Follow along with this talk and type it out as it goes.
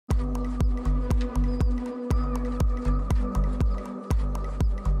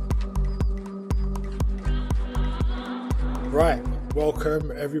Right,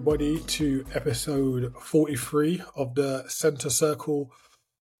 welcome everybody to episode 43 of the Centre Circle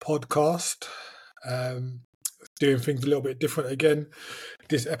podcast. Doing things a little bit different again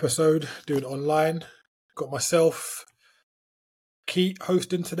this episode, doing it online. Got myself, Keith,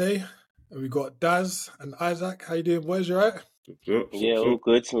 hosting today, and we got Daz and Isaac. How you doing, boys? You right? Yeah, all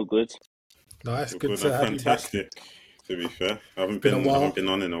good. Nice, All good good. to have Fantastic. To be fair, I haven't Been a while. been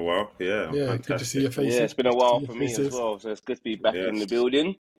on in a while. Yeah, I'm you. Yeah, fantastic. good to see your faces. Yeah, it's been a Good to see while your for me as faces. well, so it's good to be back in Yes. the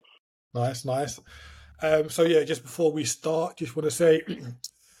building. Nice. So yeah, just before we start, just want to say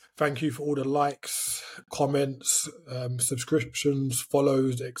thank you for all the likes, comments, subscriptions,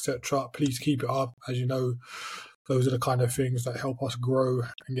 follows, etc. Please keep it up. As you know, those are the kind of things that help us grow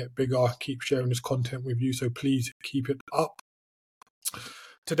and get bigger. Keep sharing this content with you, so please keep it up.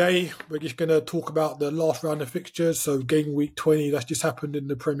 Today, we're just going to talk about the last round of fixtures. So game week 20, that's just happened in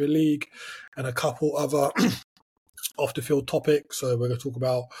the Premier League, and a couple other off-the-field topics. So we're going to talk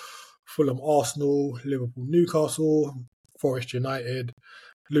about Fulham, Arsenal, Liverpool, Newcastle, Forest United,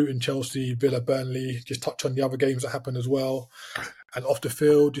 Luton, Chelsea, Villa, Burnley. Just touch on the other games that happened as well. And off the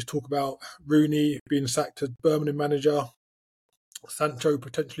field, just talk about Rooney being sacked as Birmingham manager, Sancho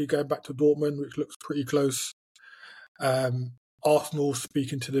potentially going back to Dortmund, which looks pretty close. Arsenal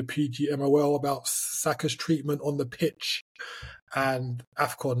speaking to the PGMOL about Saka's treatment on the pitch, and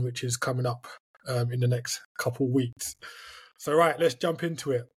AFCON, which is coming up in the next couple of weeks. So right, let's jump into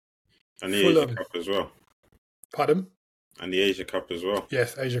it. And the Fulham. Asia Cup as well. Pardon? And the Asia Cup as well.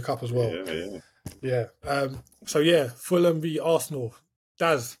 Yes, Asia Cup as well. Yeah. Yeah. Fulham v Arsenal.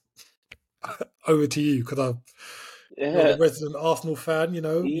 Daz, over to you, because you're a resident Arsenal fan. You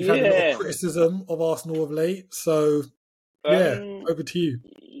know, you've had a lot of criticism of Arsenal of late. So over to you.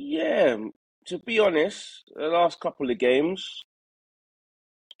 Yeah, to be honest, the last couple of games,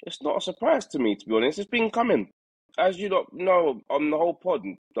 it's not a surprise to me. To be honest, it's been coming. As you don't know, on the whole pod,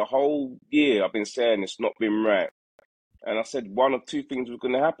 the whole year I've been saying it's not been right. And I said one of two things was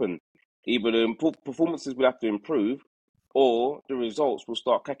going to happen. Either the performances will have to improve, or the results will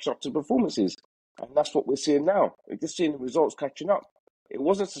start catching up to performances. And that's what we're seeing now. We're just seeing the results catching up. It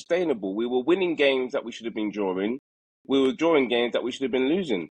wasn't sustainable. We were winning games that we should have been drawing. We were drawing games that we should have been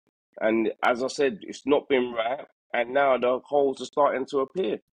losing. And as I said, it's not been right. And now the holes are starting to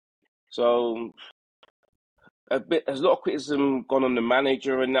appear. So there's a lot of criticism gone on the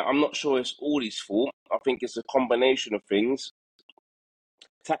manager, and I'm not sure it's all his fault. I think it's a combination of things.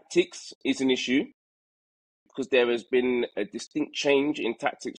 Tactics is an issue, because there has been a distinct change in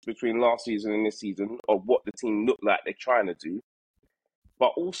tactics between last season and this season of what the team looked like they're trying to do.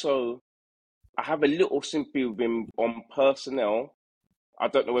 But also, I have a little sympathy with him on personnel. I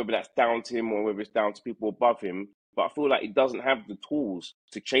don't know whether that's down to him or whether it's down to people above him, but I feel like he doesn't have the tools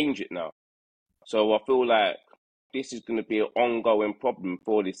to change it now. So I feel like this is going to be an ongoing problem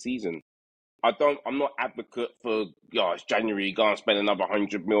for this season. I'm not advocate for, it's January, go and spend another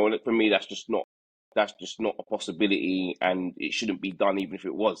 100 million. For me, that's just not a possibility, and it shouldn't be done even if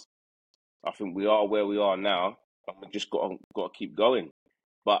it was. I think we are where we are now, and we just got to keep going.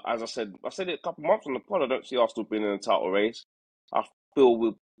 But as I said it a couple of months on the pod, I don't see Arsenal being in the title race. I feel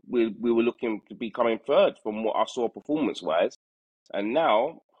we were looking to be coming third from what I saw performance-wise. And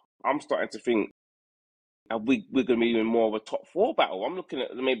now I'm starting to think, we're going to be in more of a top four battle. I'm looking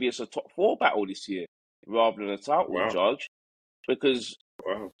at maybe it's a top four battle this year rather than a title judge. Because,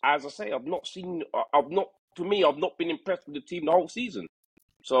 as I say, I've not been impressed with the team the whole season.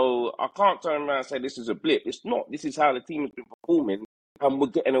 So I can't turn around and say this is a blip. It's not. This is how the team has been performing, and we're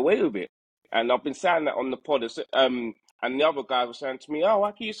getting away with it. And I've been saying that on the pod. And the other guys were saying to me, "Oh,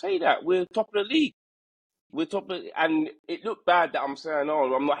 how can you say that? We're top of the league. We're top of." And it looked bad that I'm saying,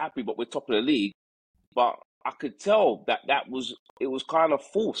 "Oh, I'm not happy, but we're top of the league." But I could tell that it was kind of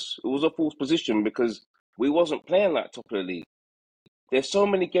false. It was a false position because we wasn't playing like top of the league. There's so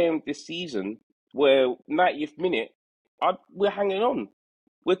many games this season where 90th minute, we're hanging on.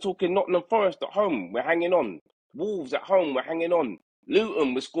 We're talking Nottingham Forest at home, we're hanging on. Wolves at home, we're hanging on.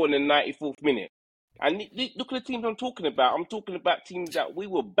 Luton, we're scoring in the 94th minute. And look at the teams I'm talking about. I'm talking about teams that we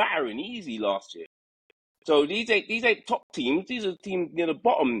were battering easy last year. So these ain't top teams. These are teams near the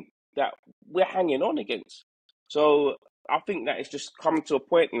bottom that we're hanging on against. So I think that it's just come to a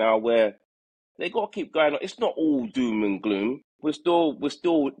point now where they got to keep going on. It's not all doom and gloom. We're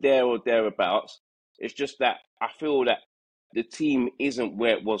still there or thereabouts. It's just that I feel that the team isn't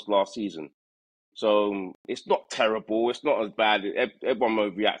where it was last season. So it's not terrible. It's not as bad. Everyone will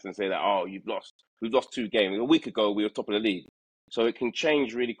react and say that, oh, we've lost 2 games. A week ago, we were top of the league. So it can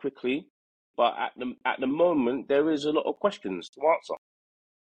change really quickly. But at the moment, there is a lot of questions to answer.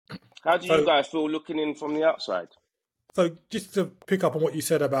 How do you guys feel looking in from the outside? So just to pick up on what you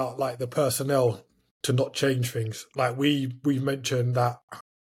said about like the personnel to not change things, like we mentioned that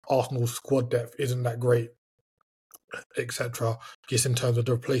Arsenal's squad depth isn't that great, etc. Just in terms of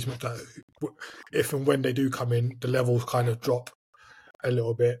the replacement, that if and when they do come in, the levels kind of drop a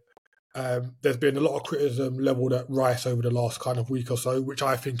little bit. There's been a lot of criticism leveled at Rice over the last kind of week or so, which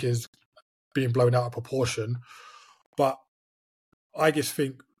I think is being blown out of proportion. But I just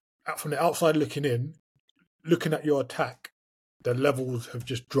think from the outside looking in, looking at your attack, the levels have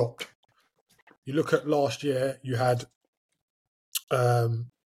just dropped. You look at last year, you had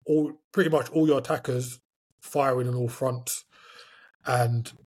pretty much all your attackers firing on all fronts,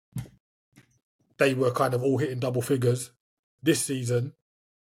 and they were kind of all hitting double figures. This season,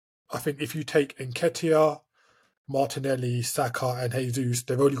 I think if you take Nketiah, Martinelli, Saka and Jesus,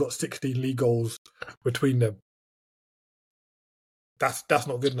 they've only got 16 league goals between them. That's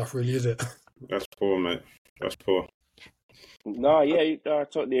not good enough, really, is it? That's poor, mate. That's poor. No, yeah, I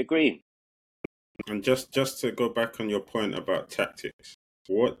totally agree. And just to go back on your point about tactics,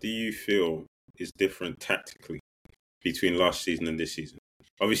 what do you feel is different tactically between last season and this season?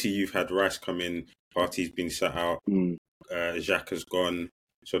 Obviously, you've had Rice come in, Partey's been sat out, Xhaka's gone,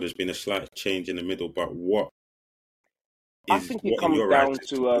 so there's been a slight change in the middle. But I think it comes down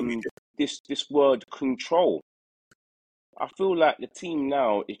to this word control. I feel like the team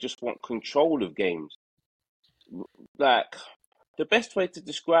now is just want control of games. Like, the best way to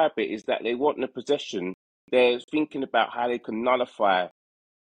describe it is that they want the possession. They're thinking about how they can nullify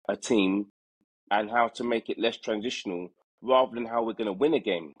a team and how to make it less transitional rather than how we're going to win a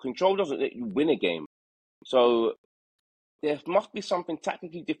game. Control doesn't let you win a game. So there must be something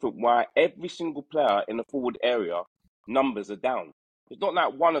tactically different why every single player in the forward area numbers are down. It's not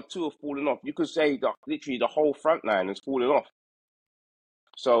like one or two are falling off. You could say that literally the whole front line is falling off.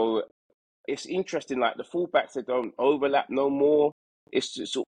 So it's interesting, like the fullbacks, they don't overlap no more. It's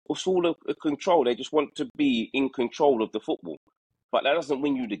all a control. They just want to be in control of the football. But that doesn't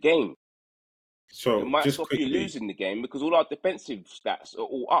win you the game. So it might stop you losing the game because all our defensive stats are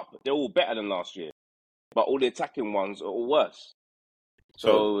all up. They're all better than last year. But all the attacking ones are all worse.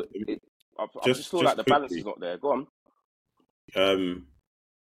 So I just feel like the balance is not there. Go on.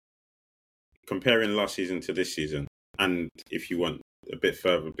 Comparing last season to this season, and if you want a bit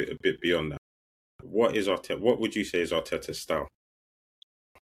further, a bit beyond that, what would you say is Arteta's style?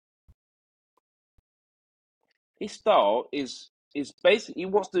 His style is basically he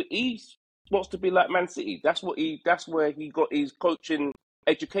wants to be like Man City. That's where he got his coaching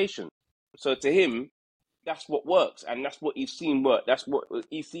education. So to him, that's what works, and that's what he's seen work. That's what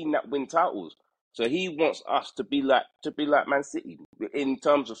he's seen that win titles. So he wants us to be like Man City in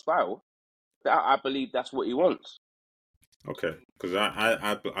terms of style. I believe that's what he wants. Okay, because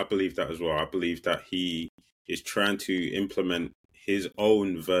I believe that as well. I believe that he is trying to implement his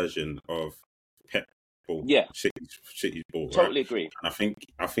own version of Pep ball. Yeah, City's ball. Totally right? agree. And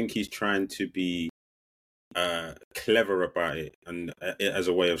I think he's trying to be clever about it, and as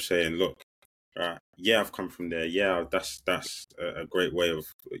a way of saying, look, yeah, I've come from there. Yeah, that's a great way of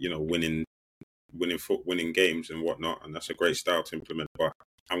winning games and whatnot, and that's a great style to implement. But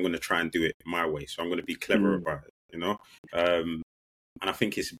I'm going to try and do it my way. So I'm going to be clever about it, and I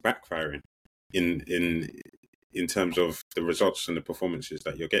think it's backfiring in terms of the results and the performances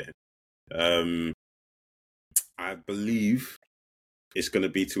that you're getting. I believe it's going to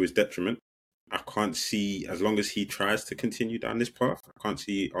be to his detriment. I can't see, as long as he tries to continue down this path, I can't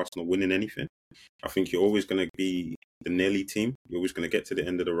see Arsenal winning anything. I think you're always going to be the nearly team. You're always going to get to the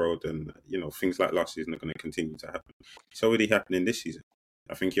end of the road, and things like last season are going to continue to happen. It's already happening this season.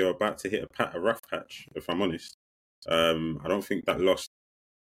 I think you're about to hit a rough patch, if I'm honest. I don't think that loss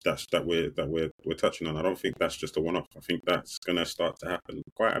that we're touching on, I don't think that's just a one-off. I think that's going to start to happen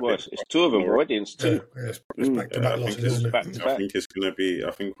quite a bit. It's two of them already. It's two. It's back-to-back losses, isn't it? I think it's going to be. I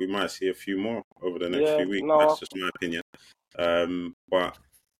think we might see a few more over the next few weeks. That's just my opinion.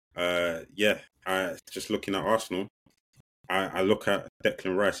 I just looking at Arsenal, I look at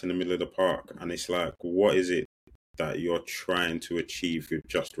Declan Rice in the middle of the park, and it's like, what is it that you're trying to achieve with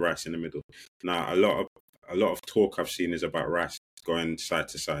just Rice in the middle? Now, a lot of talk I've seen is about Rice going side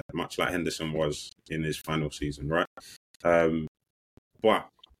to side, much like Henderson was in his final season, right? But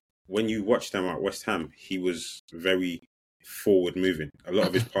when you watch them at West Ham, he was very forward moving. A lot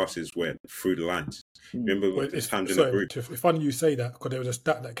of his passes went through the lines. Remember times in the group? It's funny you say that, because there was a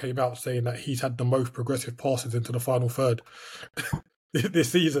stat that came out saying that he's had the most progressive passes into the final third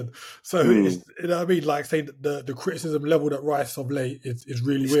this season. So it's, I mean, like saying that the criticism leveled at Rice of late is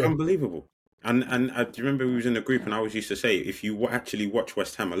really weird. Unbelievable. And I do you remember we was in a group and I always used to say, if you actually watch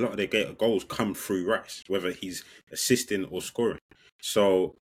West Ham, a lot of their goals come through Rice, whether he's assisting or scoring.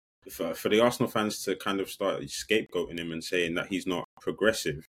 So for the Arsenal fans to kind of start scapegoating him and saying that he's not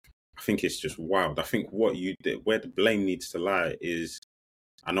progressive, I think it's just wild. I think what you did, where the blame needs to lie is,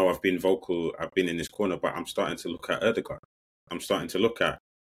 I know I've been vocal, I've been in this corner, but I'm starting to look at Erdegaard. I'm starting to look at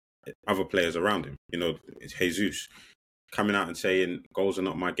other players around him. You know, it's Jesus coming out and saying goals are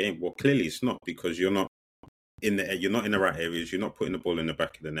not my game. Well, clearly it's not, because you're not in the right areas. You're not putting the ball in the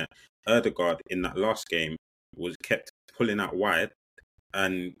back of the net. Erdegaard in that last game was kept pulling out wide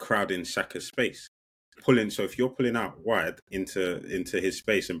and crowding Saka's space. So if you're pulling out wide into his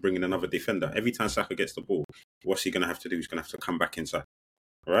space and bringing another defender, every time Saka gets the ball, what's he going to have to do? He's going to have to come back inside.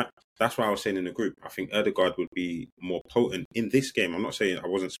 All right? That's why I was saying in the group, I think Erdegaard would be more potent in this game. I'm not saying, I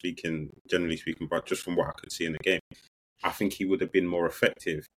wasn't speaking, generally speaking, but just from what I could see in the game, I think he would have been more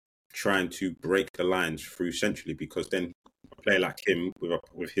effective trying to break the lines through centrally, because then a player like him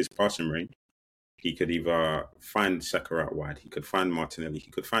with his passing range, he could either find Saka out wide, he could find Martinelli,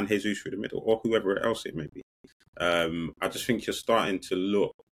 he could find Jesus through the middle, or whoever else it may be. I just think you're starting to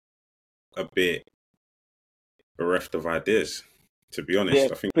look a bit bereft of ideas, to be honest. Yeah,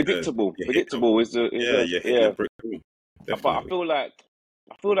 I think predictable. Predictable is the But I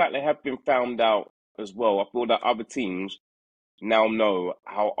feel like they have been found out as well. I feel that other teams now know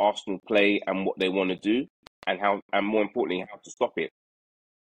how Arsenal play and what they want to do, and more importantly, how to stop it.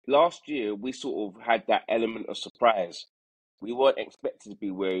 Last year, we sort of had that element of surprise. We weren't expected to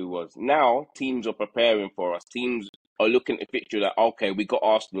be where we was. Now, teams are preparing for us. Teams are looking at the picture that, okay, we got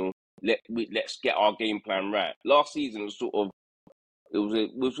Arsenal. Let's get our game plan right. Last season was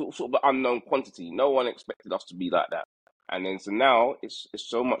it was sort of an unknown quantity. No one expected us to be like that. And then so now it's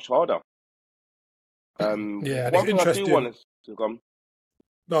so much harder. Yeah, and one it's thing I do interesting. want to come.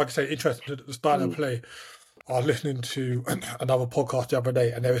 No, I can say interesting. At the start of play, I was listening to another podcast the other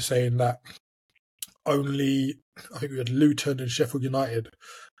day, and they were saying that only, I think we had Luton and Sheffield United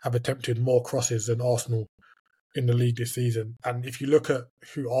have attempted more crosses than Arsenal in the league this season. And if you look at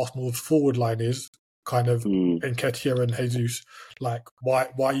who Arsenal's forward line is, kind of Nketiah and Jesus, like why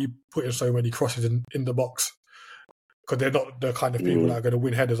are you putting so many crosses in the box? Because they're not the kind of people that are going to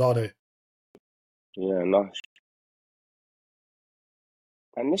win headers, are they? Yeah, nice.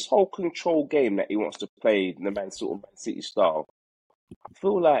 And this whole control game that he wants to play, the Man City style, I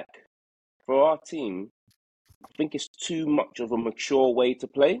feel like for our team, I think it's too much of a mature way to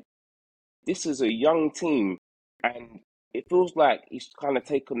play. This is a young team, and it feels like he's kind of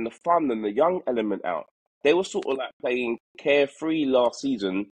taken the fun and the young element out. They were sort of like playing carefree last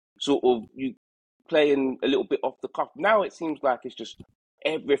season, sort of you playing a little bit off the cuff. Now it seems like it's just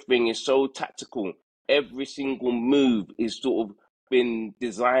everything is so tactical. Every single move is sort of been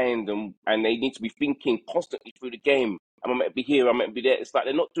designed, and they need to be thinking constantly through the game. I'm meant to be here, I'm meant to be there. It's like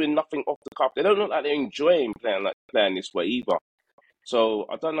they're not doing nothing off the cuff. They don't look like they're enjoying playing this way either. So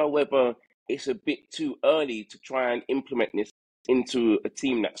I don't know whether it's a bit too early to try and implement this into a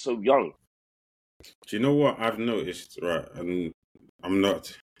team that's so young. Do you know what I've noticed? Right, and I'm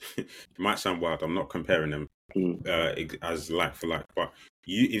not. It might sound wild. I'm not comparing them as like for like, but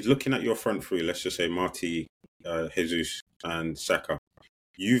if looking at your front three, let's just say Marti, Jesus, and Saka,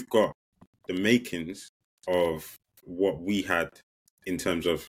 you've got the makings of what we had in terms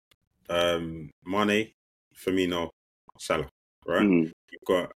of Mane, Firmino, Salah. Right, you've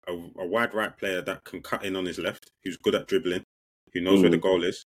got a wide right player that can cut in on his left, who's good at dribbling, who knows where the goal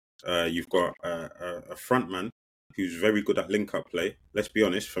is. You've got a front man who's very good at link-up play. Let's be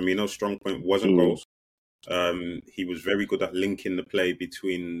honest, Firmino's strong point wasn't goals. He was very good at linking the play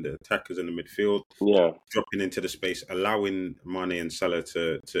between the attackers and the midfield, dropping into the space, allowing Mane and Salah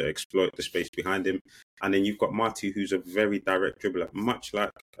to exploit the space behind him. And then you've got Marti, who's a very direct dribbler, much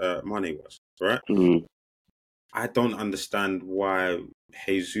like Mane was, right? I don't understand why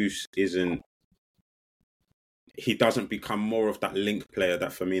Jesus he doesn't become more of that link player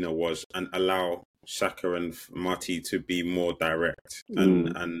that Firmino was and allow Saka and Marti to be more direct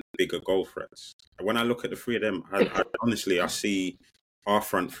and bigger goal threats. When I look at the three of them, I honestly see our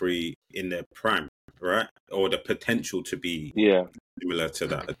front three in their prime, right? Or the potential to be similar to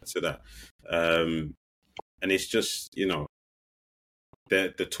that. And it's just,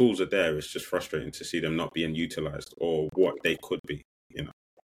 the tools are there. It's just frustrating to see them not being utilised or what they could be,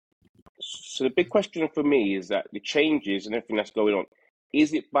 So the big question for me is that the changes and everything that's going on,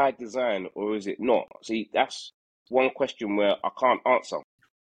 is it by design or is it not? See, that's one question where I can't answer.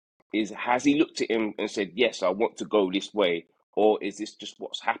 Has he looked at him and said, yes, I want to go this way? Or is this just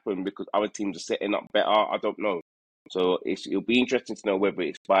what's happened because other teams are setting up better? I don't know. So it'll be interesting to know whether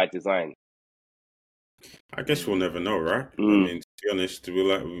it's by design. I guess we'll never know, right? I Mm. mean, to be honest,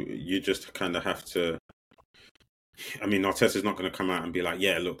 you just kind of have to. I mean, Arteta's not going to come out and be like,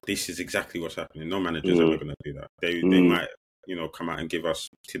 "Yeah, look, this is exactly what's happening." No manager's ever going to do that. They might, come out and give us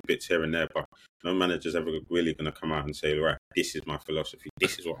tidbits here and there, but no manager's ever really going to come out and say, "Right, this is my philosophy.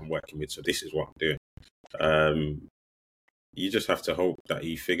 This is what I'm working with. So this is what I'm doing." You just have to hope that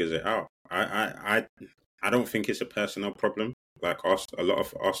he figures it out. I don't think it's a personnel problem, like a lot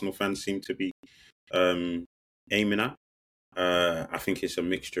of Arsenal fans seem to be aiming at. I think it's a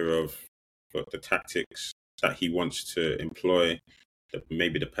mixture of the tactics that he wants to employ,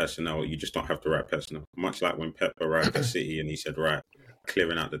 maybe the personnel. You just don't have the right personnel. Much like when Pep arrived at City and he said, right,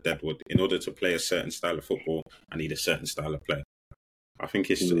 clearing out the deadwood. In order to play a certain style of football, I need a certain style of play. I think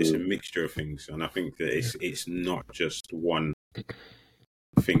it's a mixture of things, and I think that it's not just one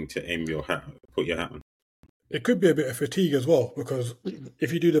thing to put your hat on. It could be a bit of fatigue as well, because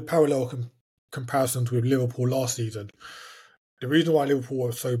if you do the parallel comparisons with Liverpool last season, the reason why Liverpool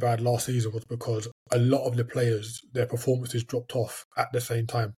was so bad last season was because a lot of the players, their performances dropped off at the same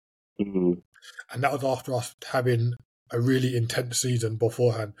time. Mm-hmm. And that was after us having a really intense season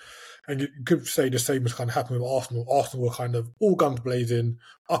beforehand. And you could say the same was kind of happening with Arsenal. Arsenal were kind of all guns blazing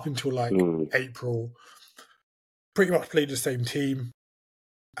up until like April, pretty much played the same team.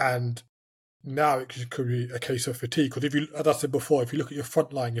 And now it could be a case of fatigue. Because as I said before, if you look at your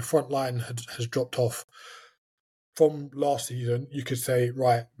front line has dropped off. From last season, you could say,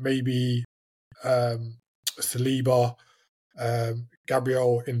 right, maybe Saliba,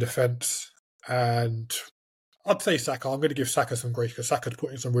 Gabriel in defence, and I'd say Saka. I'm going to give Saka some grace because Saka's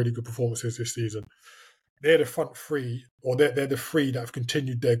put in some really good performances this season. They're the front three, or they're the three that have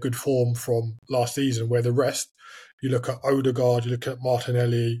continued their good form from last season, where the rest, you look at Odegaard, you look at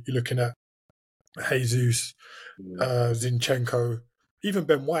Martinelli, you're looking at Jesus, Zinchenko, even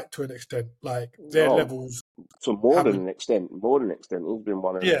Ben White to an extent, like their levels. So more than an extent, he's been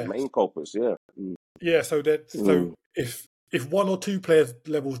one of the main culprits. Yeah, yeah. So if one or two players'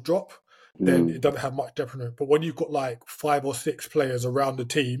 levels drop, then it doesn't have much detriment. But when you've got like 5 or 6 players around the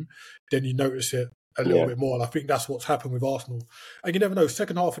team, then you notice it a little bit more. And I think that's what's happened with Arsenal. And you never know.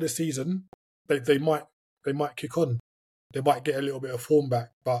 Second half of the season, they might kick on. They might get a little bit of form back,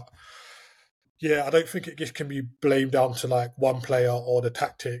 but. Yeah, I don't think it just can be blamed down to like one player or the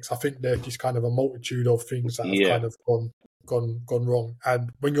tactics. I think there's just kind of a multitude of things that have kind of gone wrong. And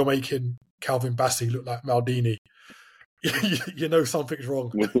when you're making Calvin Bassey look like Maldini, you know something's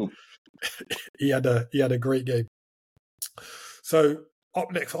wrong. He had a great game. So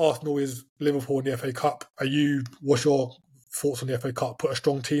up next for Arsenal is Liverpool in the FA Cup. What's your thoughts on the FA Cup? Put a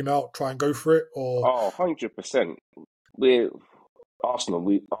strong team out, try and go for it, or 100%. We're Arsenal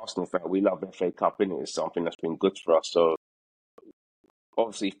fan, we love FA Cup, innit? It's something that's been good for us. So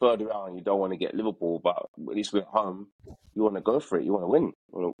obviously further out, you don't want to get Liverpool, but at least we're at home. You want to go for it. You want to win.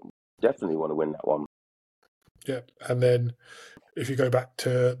 Definitely want to win that one. Yeah, and then if you go back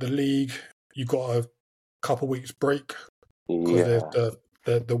to the league, you've got a couple weeks break because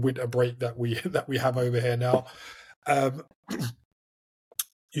there's the winter break that we have over here now.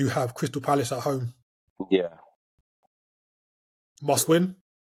 You have Crystal Palace at home. Yeah. Must win?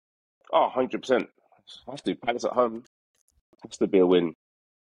 100%. Has to. Palace at home. Has to be a win.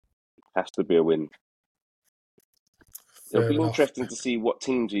 It'll be interesting to see what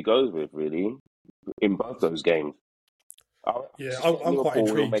teams he goes with, really, in both those games. I'm Liverpool quite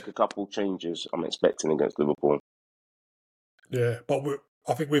intrigued. Will make a couple changes, I'm expecting, against Liverpool. Yeah, but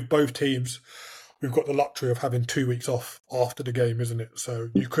I think with both teams, we've got the luxury of having 2 weeks off after the game, isn't it? So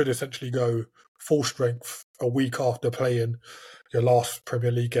you could essentially go full strength a week after playing your last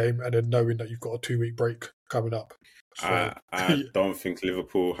Premier League game and then knowing that you've got a 2-week break coming up. So, I don't think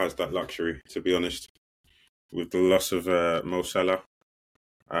Liverpool has that luxury, to be honest. With the loss of Mo Salah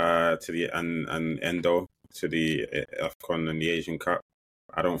and Endo to the AFCON and the Asian Cup,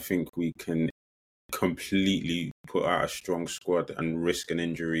 I don't think we can completely put out a strong squad and risk an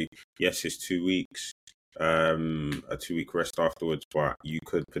injury. Yes, it's 2 weeks, a 2-week rest afterwards, but you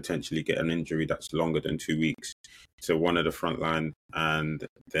could potentially get an injury that's longer than 2 weeks to one of the front line, and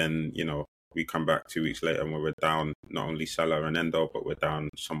then we come back 2 weeks later and we're down not only Salah and Endo, but we're down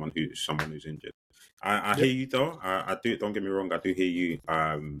someone who's injured. I hear you though. I do. Don't get me wrong. I do hear you.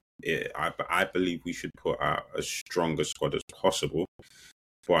 I believe we should put out as strong a squad as possible,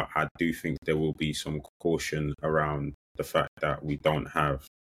 but I do think there will be some caution around the fact that we don't have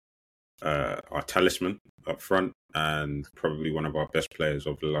our talisman up front and probably one of our best players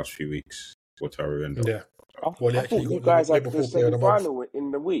over the last few weeks, Wataru Endo. Yeah. Well, he I thought actually you got guys the had the Liverpool Player of the Month. semi-final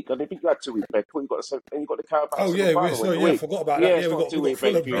in the week. I didn't think you had 2 week break. I thought you got and you got the Carabao Oh yeah, semi-final in the I week. forgot about Yeah, that. Yeah, it's not we got 2 week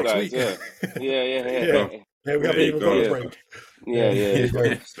break Fulham for you next guys. week. Yeah, yeah, Yeah, yeah, yeah, we There haven't you even got go. a yeah, break. yeah, There you go.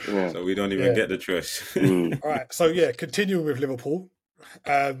 yeah. So we don't even Yeah. get the choice. Mm. All right, so yeah, continuing with Liverpool,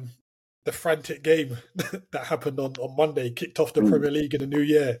 the frantic game that happened on Monday kicked off the Premier League in the new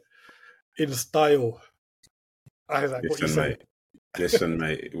year in style. Isaac, what you say? Listen,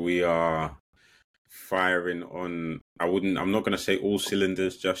 mate. We are firing on. I'm not going to say all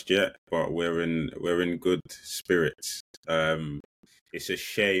cylinders just yet, but we're in good spirits. It's a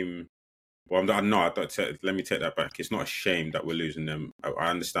shame. Well, let me take that back. It's not a shame that we're losing them. I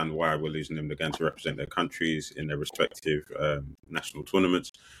understand why we're losing them. They're going to represent their countries in their respective national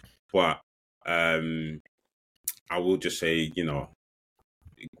tournaments. But I will just say,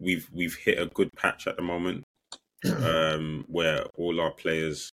 we've hit a good patch at the moment, where all our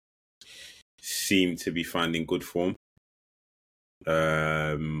players seem to be finding good form.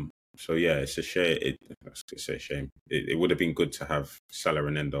 So yeah, it's a shame. It's a shame. It would have been good to have Salah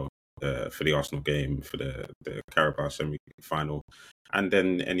and Endo for the Arsenal game, for the Carabao semi-final, and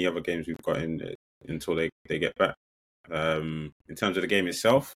then any other games we've got in until they get back. In terms of the game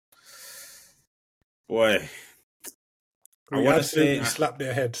itself, boy, We absolutely slapped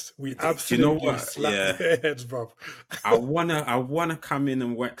their heads. We absolutely slapped their heads, bro. I wanna come in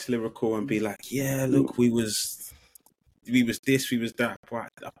and wax lyrical and be like, yeah, look, we was this, we was that. But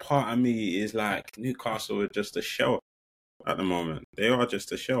a part of me is like, Newcastle are just a shell at the moment. They are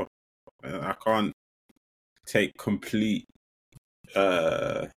just a shell. I can't take complete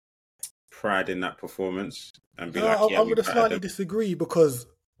pride in that performance and be I'm going to slightly disagree because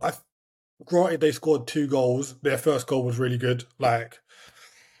granted they scored 2 goals. Their first goal was really good, like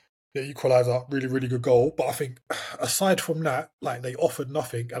the equaliser, really, really good goal. But I think aside from that, like they offered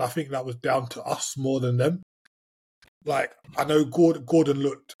nothing, and I think that was down to us more than them. Like I know Gordon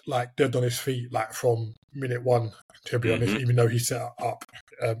looked like dead on his feet, like from minute 1. To be honest, even though he set up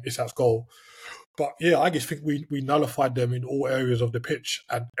Isak's goal. But yeah, I just think we nullified them in all areas of the pitch,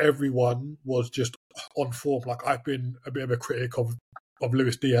 and everyone was just on form. Like I've been a bit of a critic of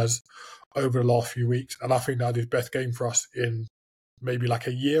Luis Diaz over the last few weeks, and I think that was his best game for us in maybe like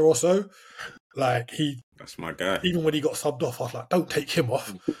a year or so. Like that's my guy. Even when he got subbed off, I was like, don't take him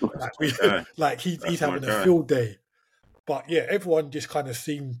off. He's having a field day. But yeah, everyone just kind of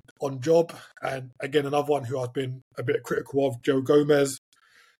seemed on job. And again, another one who I've been a bit critical of, Joe Gomez,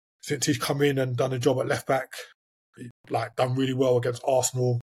 since he's come in and done a job at left back, like done really well against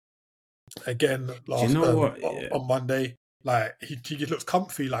Arsenal. Again, on Monday, like he just looks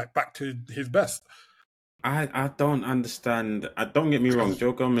comfy, like back to his best. I don't understand. Don't get me wrong,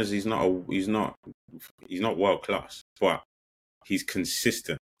 Joe Gomez, he's not world class, but he's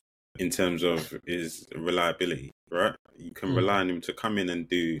consistent in terms of his reliability, right? You can rely on him to come in and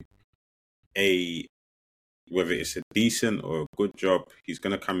do whether it's a decent or a good job, he's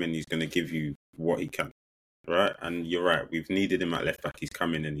going to come in, he's going to give you what he can, right? And you're right, we've needed him at left back. He's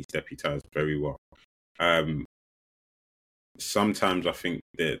come in and he's deputised very well. Sometimes I think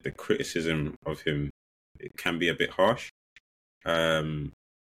the criticism of him, it can be a bit harsh. But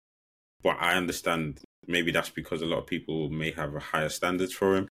I understand maybe that's because a lot of people may have a higher standards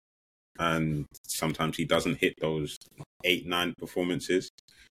for him. And sometimes he doesn't hit those 8-9 performances.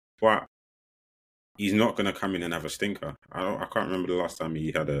 But he's not going to come in and have a stinker. I can't remember the last time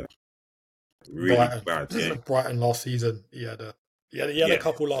he had a really bad game. Brighton last season, he had a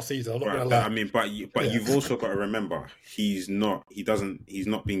couple last season. I'm not going to lie. I mean, but you've also got to remember he's not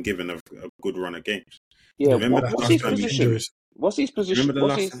been given a good run of games. Yeah, what's his position? What's his position?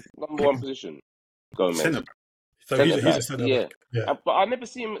 What's his number 1 position? Gomez. Centre back. So he's a centre back. Yeah. But I never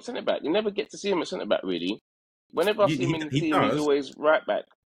see him at centre back. You never get to see him at centre back, really. Whenever I see him in the team, he's always right back.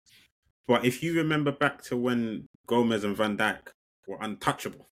 But if you remember back to when Gomez and Van Dijk were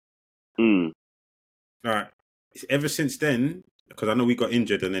untouchable, all right. Ever since then, because I know we got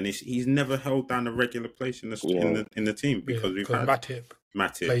injured, and then he's never held down a regular place in the team because we've had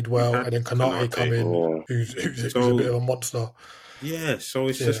Matip played well, and then Konate come in, who's a bit of a monster. Yeah, so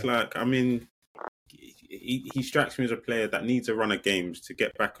it's just like, I mean, he strikes me as a player that needs a run of games to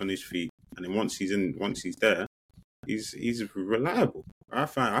get back on his feet, and then once he's there, he's reliable. I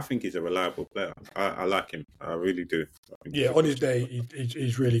think he's a reliable player. I like him. I really do. On his day,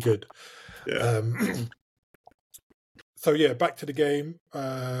 he's really good. Yeah. So yeah, back to the game.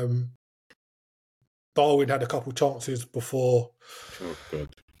 Darwin had a couple chances before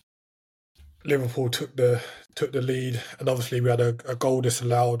Liverpool took the lead, and obviously we had a goal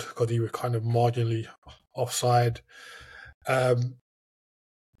disallowed because he was kind of marginally offside.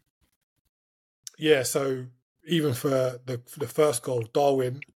 yeah, so even for the first goal,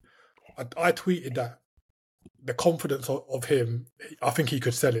 Darwin, I tweeted that the confidence of him, I think he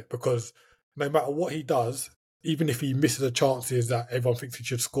could sell it, because no matter what he does, even if he misses the chances that everyone thinks he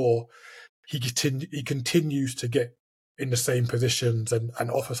should score, he continues to get in the same positions and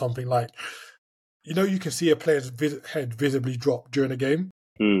offer something like, you can see a player's head visibly drop during a game.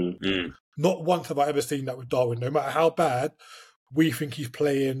 Not once have I ever seen that with Darwin. No matter how bad we think he's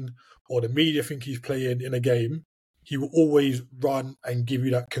playing or the media think he's playing in a game, he will always run and give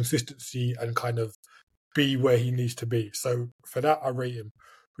you that consistency and kind of be where he needs to be. So for that, I rate him.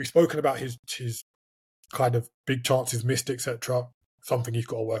 We've spoken about his kind of big chances missed, etc. Something he's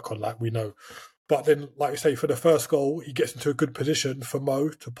got to work on, like we know. But then, like you say, for the first goal, he gets into a good position for Mo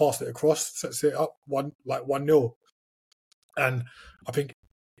to pass it across, sets it up 1-0. And I think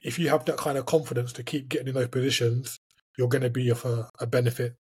if you have that kind of confidence to keep getting in those positions, you're going to be of a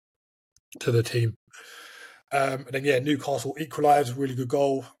benefit to the team. And then, Newcastle equalised, really good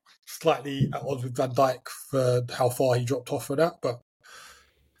goal. Slightly at odds with Van Dijk for how far he dropped off for that, but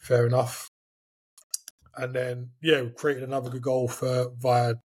fair enough. And then, we created another good goal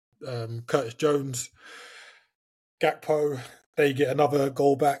via Curtis Jones. Gakpo, they get another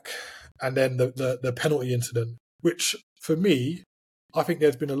goal back. And then the penalty incident, which for me, I think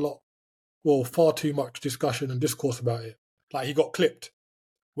there's been far too much discussion and discourse about it. Like, he got clipped.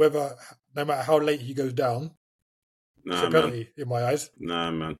 No matter how late he goes down, it's a penalty in my eyes.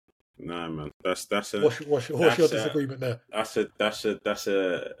 Nah, man. That's a. What's your disagreement there? That's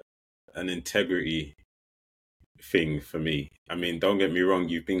an integrity thing for me. I mean, don't get me wrong.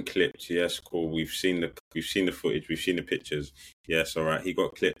 You've been clipped. Yes, cool. We've seen the footage. We've seen the pictures. Yes, all right. He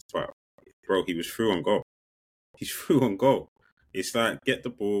got clipped, but bro, he was through on goal. He's through on goal. It's like, get the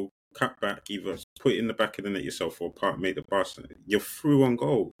ball, cut back, either put it in the back of the net yourself or make the pass. You're through on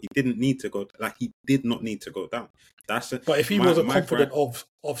goal. He didn't need to go. Like, he did not need to go down. But if he wasn't confident of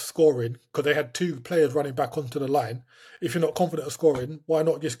scoring, because they had two players running back onto the line, if you're not confident of scoring, why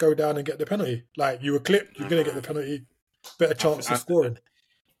not just go down and get the penalty? Like, you were clipped, you're going to get the penalty, better chance of scoring.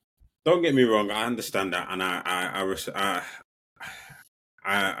 Don't get me wrong, I understand that, and I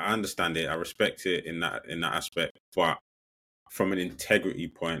understand it. I respect it in that aspect, but from an integrity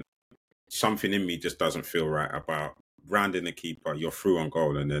point, something in me just doesn't feel right about rounding the keeper. You're through on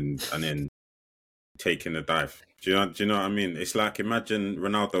goal, and then taking a dive. Do you know what I mean? It's like, imagine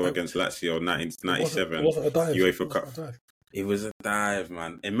Ronaldo against Lazio 1997. It wasn't a dive. UEFA Cup. It was a dive,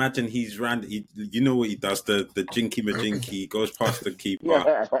 man. Imagine he's ran. You know what he does? The jinky majinky, goes past the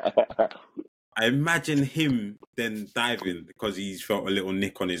keeper. I imagine him then diving because he's felt a little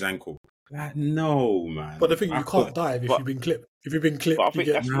nick on his ankle. Like, no, man. But the thing, you can't dive if you've been clipped. If you've been clipped, but I think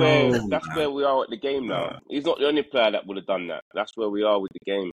that's where we are at the game now. He's not the only player that would have done that. That's where we are with the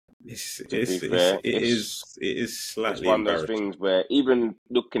game. It is slightly it's one of those things where, even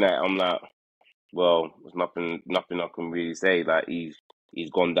looking at it, I'm like, well, there's nothing I can really say. Like, he's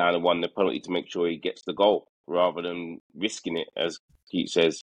gone down and won the penalty to make sure he gets the goal, rather than risking it, as Keith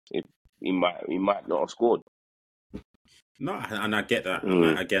says. He might not have scored. No, and I get that.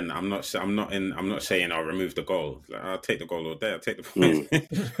 And again, I'm not saying I'll remove the goal. Like, I'll take the goal all day. I'll take the point.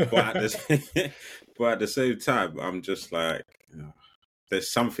 but at the same time, I'm just like, there's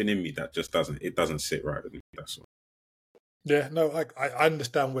something in me that just doesn't sit right with me. That's all. Yeah, no, I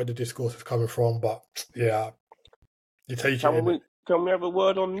understand where the discourse is coming from, but yeah, you take it. Can we have a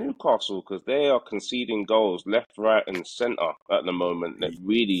word on Newcastle? Because they are conceding goals left, right, and centre at the moment. They're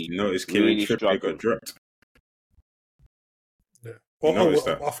really, really struggling. Dropped. Yeah.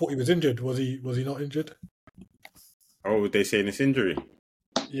 I thought he was injured. Was he not injured? Oh, they saying it's injury?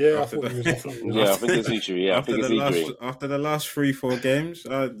 Yeah, I thought he was. I think it's injury. Yeah, I think it's injury. After the last 3-4 games,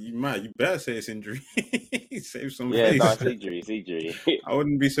 you better say it's injury. Save some face. Yeah, it's injury. I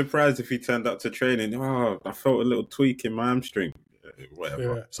wouldn't be surprised if he turned up to training. Oh, I felt a little tweak in my hamstring.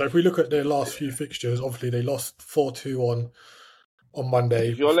 Whatever. Yeah. So if we look at their last few fixtures, obviously they lost 4-2 on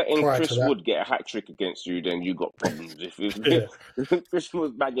Monday. If you're letting Chris Wood get a hat trick against you, then you got problems. If Chris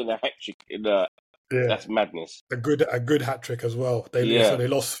was bagging a hat trick that's madness. A good hat trick as well. So they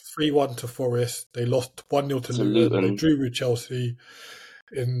lost 3-1 to Forest. They lost 1-0 to Luton. They drew with Chelsea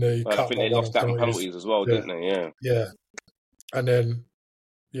in the cup. I think they lost that penalties as well, didn't they? Yeah. And then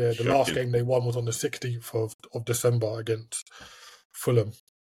the last game they won was on the 16th of December against Fulham.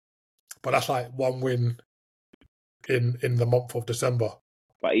 But that's like one win in the month of December.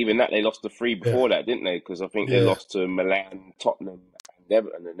 But even that, they lost the 3 before that, didn't they? Because I think they lost to Milan, Tottenham, and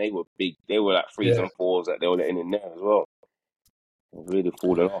Everton, and they were big. They were like 3s and 4s that they were letting in there as well. They've really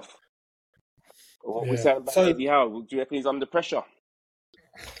fallen off. What we saying about Eddie Howe? Do you reckon he's under pressure?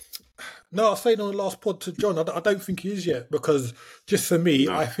 No, I was saying on the last pod to John, I don't think he is yet, because just for me,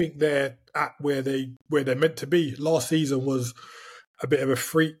 No. I think they're at where they're meant to be. Last season was a bit of a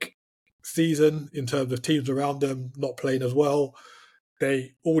freak season in terms of teams around them not playing as well.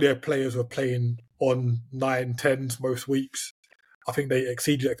 All their players were playing on 9-10s most weeks. I think they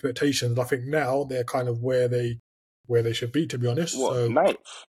exceeded expectations. I think now they're kind of where they should be, to be honest. What, So,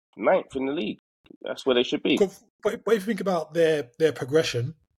 ninth in the league? That's where they should be. but if you think about their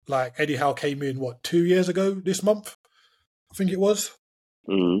progression, like Eddie Howe came in 2 years ago this month, I think it was,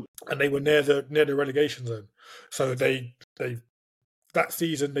 Mm. and they were near the relegation zone. So they that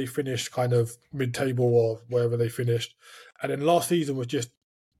season they finished kind of mid-table or wherever they finished, and then last season was just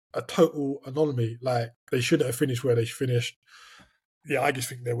a total anomaly. Like they shouldn't have finished where they finished. Yeah, I just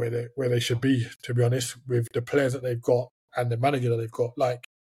think they're where they should be, to be honest, with the players that they've got and the manager that they've got. Like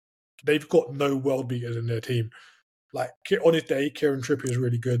they've got no world beaters in their team. Like on his day, Kieran Trippier is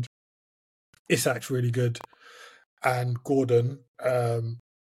really good, Isak's really good, and Gordon.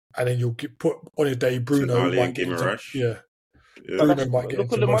 And then you'll put on his day Bruno. Tonali Might and get into, Guimaraes. yeah, Yeah. Bruno might get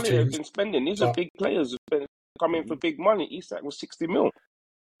Look into at the most money they've teams. been spending. These are big players who've been coming for big money. Isak was 60 mil.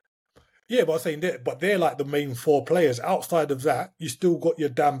 Yeah, but I'm saying they're like the main four players. Outside of that, you still got your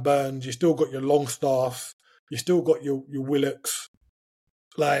Dan Burns, you still got your Longstaff, you still got your Willocks.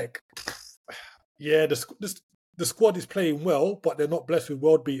 Like, yeah, the squad is playing well, but they're not blessed with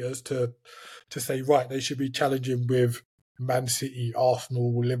world beaters to say, right, they should be challenging with Man City,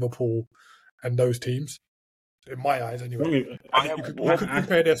 Arsenal, Liverpool, and those teams. In my eyes, anyway. You could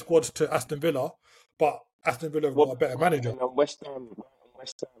compare their squads to Aston Villa, but Aston Villa have got a better manager. And West Ham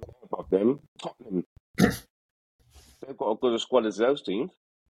above them, Tottenham. They've got a good squad as those teams.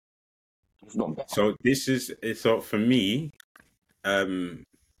 It's not better. So for me,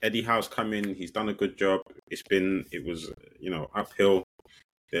 Eddie Howe's come in. He's done a good job. It was uphill.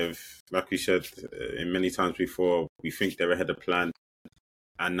 They've, like we said many times before, we think they're ahead of plan,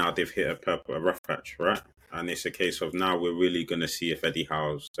 and now they've hit a rough patch, right? And it's a case of now we're really going to see if Eddie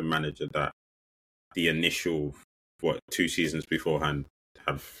Howe's the manager that the initial 2 seasons beforehand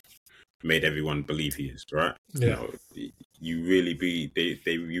have made everyone believe he is, right? Yeah. You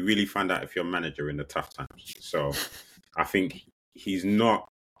really find out if you're a manager in the tough times. So I think he's not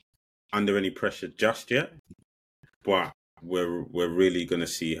under any pressure just yet, but we're really going to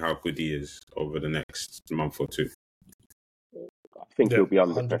see how good he is over the next month or two. I think he'll be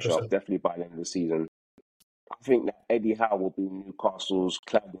under 100%. pressure, definitely by the end of the season. I think that Eddie Howe will be Newcastle's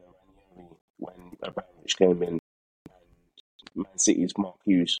Claudio Ranieri when Abramovich came in, and Man City's Mark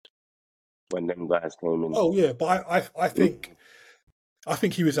Hughes when them guys came in. Oh yeah, but I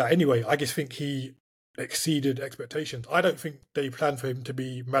think he was that anyway. I just think he exceeded expectations. I don't think they planned for him to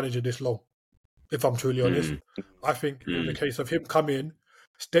be manager this long, if I'm truly honest. I think it was a case of him come in,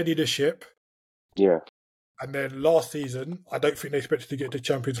 steady the ship. Yeah. And then last season, I don't think they expected to get to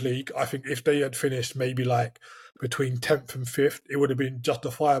Champions League. I think if they had finished maybe like between 10th and 5th, it would have been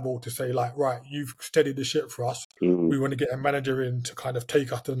justifiable to say like, right, you've steadied the ship for us. We want to get a manager in to kind of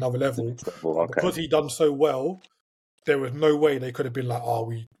take us to another level. Okay. Because he done so well, there was no way they could have been like,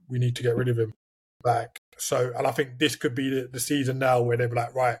 we need to get rid of him. And I think this could be the season now where they're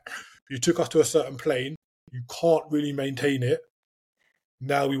like, right, you took us to a certain plane, you can't really maintain it.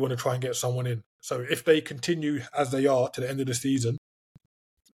 Now we want to try and get someone in. So if they continue as they are to the end of the season,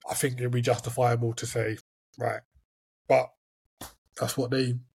 I think it'll be justifiable to say, right. But that's what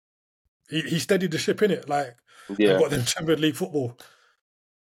he steadied the ship in it. Like, Yeah. got them Champions League football.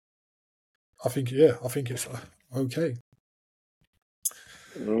 I think it's okay.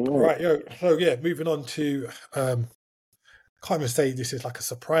 Right, moving on to can't even say this is like a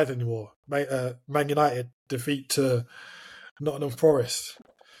surprise anymore. Man United defeat to Nottingham Forest.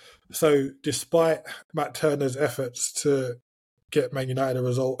 So despite Matt Turner's efforts to get Man United a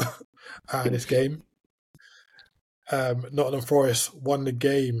result out of this game, Nottingham Forest won the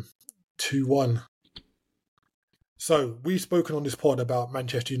game 2-1. So we've spoken on this pod about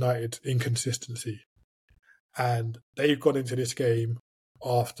Manchester United's inconsistency, and they've gone into this game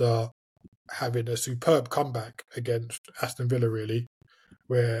after having a superb comeback against Aston Villa, really,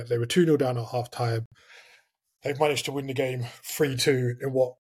 where they were 2-0 down at half-time. They've managed to win the game 3-2 in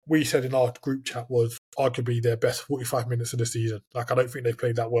what we said in our group chat was arguably their best 45 minutes of the season. Like, I don't think they've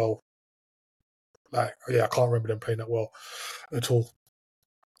played that well. I can't remember them playing that well at all.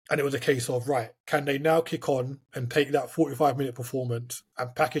 And it was a case of, right, can they now kick on and take that 45-minute performance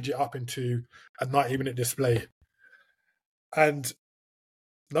and package it up into a 90-minute display? And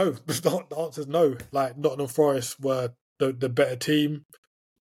no, the answer is no. Like, Nottingham Forest were the better team.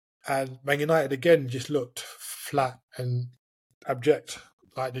 And Man United, again, just looked flat and abject.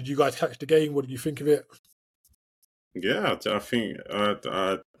 Like, did you guys catch the game? What did you think of it? Yeah, I think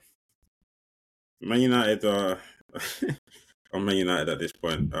Man United are on Man United at this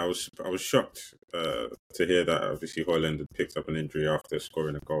point. I was shocked to hear that obviously Højlund had picked up an injury after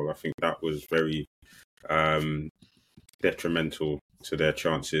scoring a goal. I think that was very detrimental to their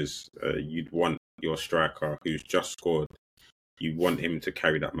chances. You'd want your striker who's just scored, you want him to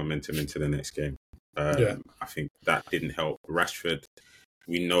carry that momentum into the next game. I think that didn't help. Rashford,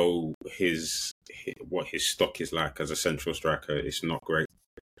 we know what his stock is like as a central striker. It's not great.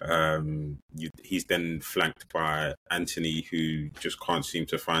 He's then flanked by Anthony, who just can't seem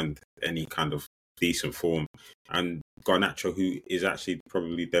to find any kind of decent form, and Garnacho, who is actually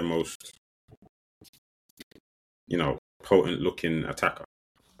probably their most, potent looking attacker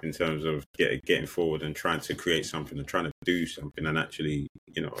in terms of getting forward and trying to create something and trying to do something and actually,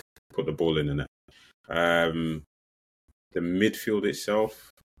 put the ball in the net. The midfield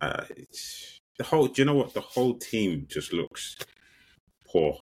itself, it's the whole. Do you know what? The whole team just looks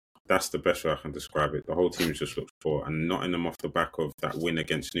poor. That's the best way I can describe it. The whole team just looks poor, and Nottingham off the back of that win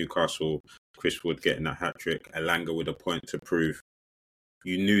against Newcastle, Chris Wood getting a hat-trick, Elanga with a point to prove.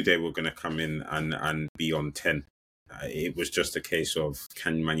 You knew they were going to come in and be on 10. It was just a case of,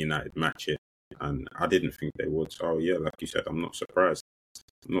 can Man United match it? And I didn't think they would. So, yeah, like you said, I'm not surprised.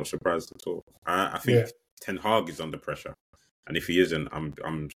 I'm not surprised at all. I think Ten Hag is under pressure. And if he isn't,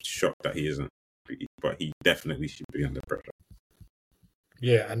 I'm shocked that he isn't. But he definitely should be under pressure.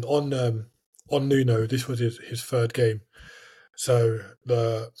 Yeah, and on Nuno, this was his third game. So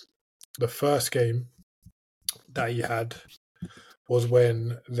the first game that he had was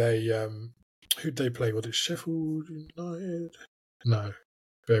when they who'd they play? Was it Sheffield United? No,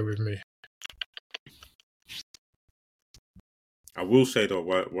 bear with me. I will say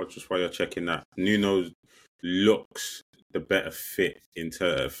though, just while you're checking that, Nuno looks the better fit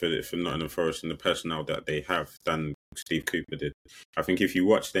for Nottingham Forest and the personnel that they have than Steve Cooper did. I think if you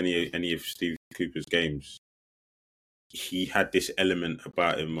watched any of Steve Cooper's games, he had this element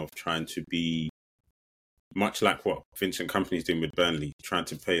about him of trying to be much like what Vincent Kompany's doing with Burnley, trying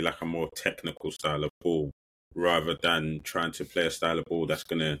to play like a more technical style of ball rather than trying to play a style of ball that's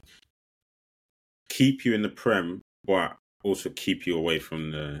going to keep you in the Prem, but also keep you away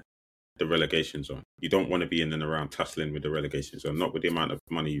from the relegation zone. You don't want to be in and around tussling with the relegation zone, not with the amount of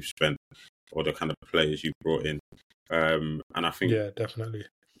money you've spent or the kind of players you've brought in. And I think, definitely.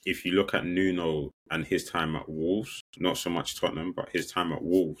 If you look at Nuno and his time at Wolves, not so much Tottenham, but his time at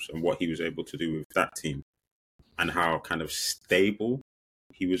Wolves and what he was able to do with that team and how kind of stable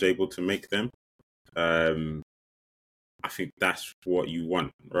he was able to make them, I think that's what you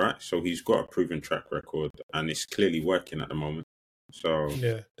want, right? So he's got a proven track record and it's clearly working at the moment. So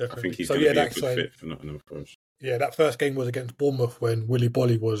yeah, definitely. I think he's going to be a good fit for Nottingham Forest. Yeah, that first game was against Bournemouth when Willy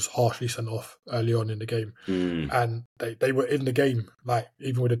Bolly was harshly sent off early on in the game. And they were in the game, like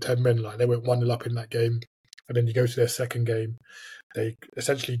even with the 10 men, like they went 1-0 up in that game. And then you go to their second game, they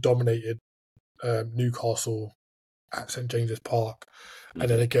essentially dominated Newcastle at St James's Park. And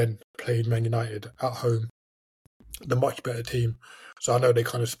then again, played Man United at home, the much better team. So I know they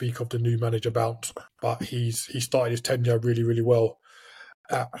kind of speak of the new manager bounce, but he started his tenure really, really well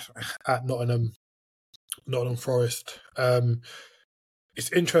at Nottingham Forest.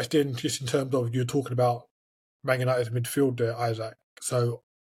 It's interesting just in terms of you're talking about Man United's midfield there, Isaac. So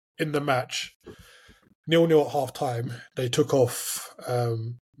in the match, 0-0 at half time, they took off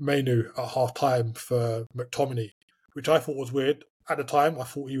Mainu at half time for McTominay, which I thought was weird. At the time, I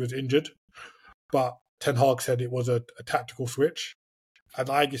thought he was injured, but Ten Hag said it was a tactical switch. And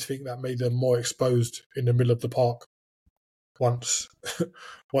I just think that made them more exposed in the middle of the park once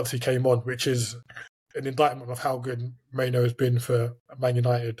he came on, which is an indictment of how good Maino has been for Man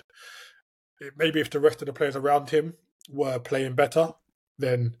United. Maybe if the rest of the players around him were playing better,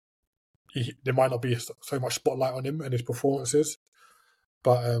 then there might not be so much spotlight on him and his performances.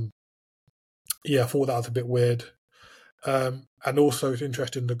 But I thought that was a bit weird. And also, it's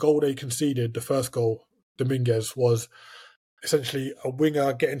interesting, the goal they conceded, the first goal, Dominguez, was essentially a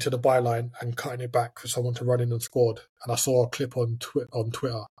winger getting to the byline and cutting it back for someone to run in and scored. And I saw a clip on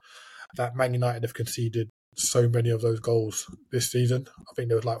Twitter that Man United have conceded so many of those goals this season. I think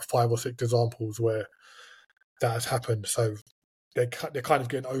there was like 5 or 6 examples where that has happened. So they're kind of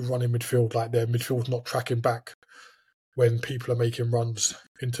getting overrun in midfield, like their midfield's not tracking back when people are making runs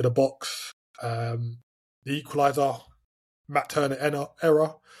into the box. The equaliser, Matt Turner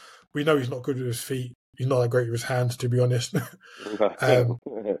error. We know he's not good with his feet. He's not that great with his hands, to be honest. And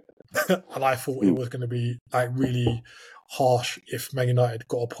I thought it was going to be like really harsh if Man United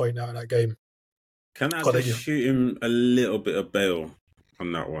got a point out of that game. Can I just shoot him a little bit of bail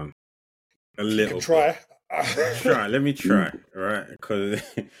on that one. A You little can try. try. Let me try, right? Because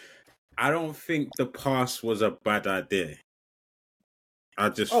I don't think the pass was a bad idea. I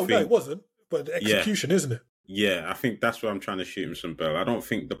just Oh, no, think, it wasn't. But the yeah, execution, isn't it? yeah. I think that's where I'm trying to shoot him some bell. I don't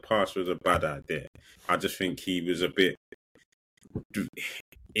think the pass was a bad idea. I just think he was a bit.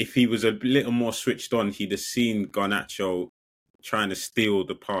 If he was a little more switched on, he'd have seen Garnacho trying to steal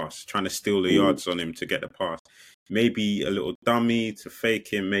the pass, trying to steal the yards on him to get the pass. Maybe a little dummy to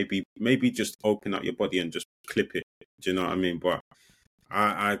fake him. Maybe just open up your body and just clip it. Do you know what I mean? But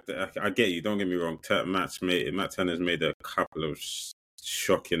I get you. Don't get me wrong. Matt Turner's made a couple of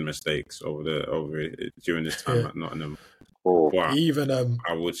shocking mistakes during this time at Nottingham. But He even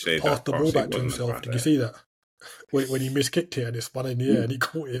I would say passed that the ball pass, back it to wasn't himself. a Did bad you see that? When he miskicked it and it spun in the air and he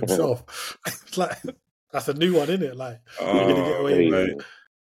caught it himself. It's like, that's a new one, isn't it? Like, you're going to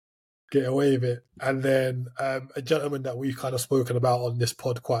get away with it. And then a gentleman that we've kind of spoken about on this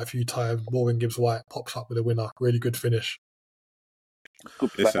pod quite a few times, Morgan Gibbs-White, pops up with a winner. Really good finish.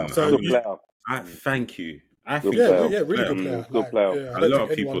 Good player. Listen, So good player. I thank you. I Good think player. Really good player. Good player. Yeah, a lot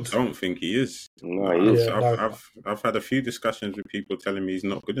of people don't think he is. No, he is. I've had a few discussions with people telling me he's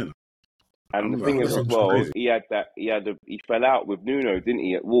not good enough. And the thing is, as well, he fell out with Nuno, didn't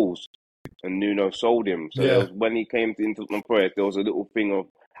he, at Wolves? And Nuno sold him. So there was, when he came into Tottenham Forest, there was a little thing of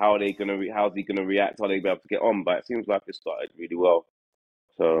how's he gonna react, how they be able to get on. But it seems like it started really well.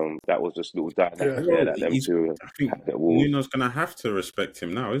 So that was just a little dynamic there that them two had at Wolves. Nuno's gonna have to respect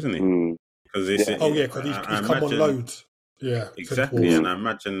him now, isn't he? Because because he's come on loads. Yeah, exactly. And I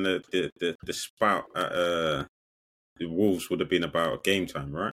imagine that the spout at the Wolves would have been about game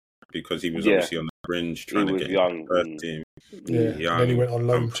time, right? Because he was obviously on the fringe trying to get young. first team. Young, and then he went on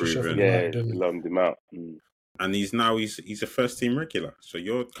loan to Sheffield United. He loaned him out. And he's a first team regular. So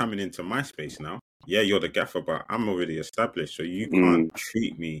you're coming into my space now. Yeah, you're the gaffer, but I'm already established. So you can't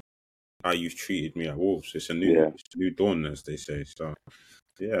treat me how you've treated me at Wolves. It's a new dawn, as they say. So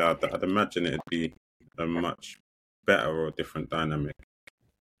yeah, I'd imagine it'd be a much better or different dynamic.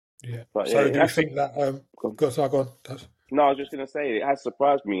 Yeah. But so do you think that? Go on. No, I was just going to say, it has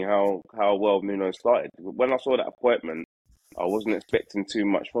surprised me how well Nuno started. When I saw that appointment, I wasn't expecting too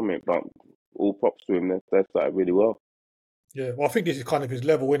much from it, but all props to him. They started really well. Yeah, well, I think this is kind of his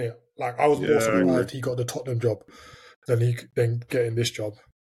level, innit? Like, I was more surprised he got the Tottenham job than getting this job.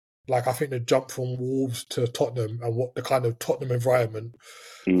 Like, I think the jump from Wolves to Tottenham and what the kind of Tottenham environment,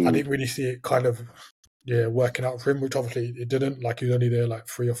 I didn't really see it kind of, working out for him, which obviously it didn't. Like, he was only there like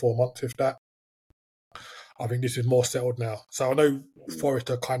 3 or 4 months, if that. I think this is more settled now. So I know Forest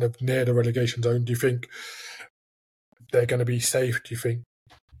are kind of near the relegation zone. Do you think they're going to be safe? Do you think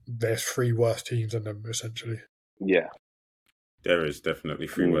there's 3 worse teams than them, essentially? Yeah. There is definitely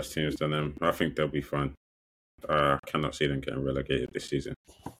 3 worse teams than them. I think they'll be fine. I cannot see them getting relegated this season.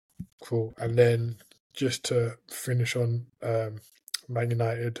 Cool. And then just to finish on Man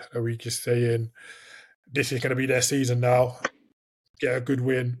United, are we just saying this is going to be their season now? Get a good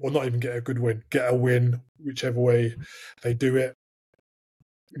win, or not even get a good win, get a win, whichever way they do it.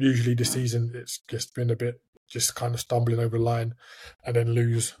 Usually this season, it's just been a bit just kind of stumbling over the line and then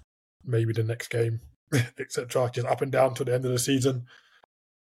lose maybe the next game, etc. Just up and down to the end of the season.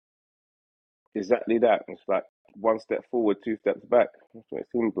 Exactly that. It's like 1 step forward, 2 steps back. That's what it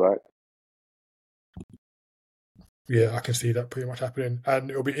seems like. Yeah, I can see that pretty much happening.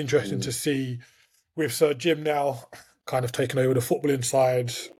 And it'll be interesting to see with Sir Jim now kind of taking over the footballing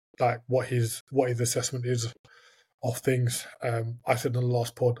side, like what his assessment is of things. I said in the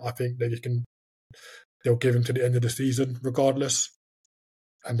last pod, I think they'll give him to the end of the season regardless,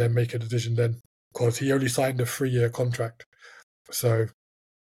 and then make a decision then, because he only signed a 3-year contract, so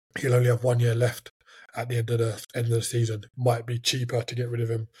he'll only have 1 year left at the end of the season. Might be cheaper to get rid of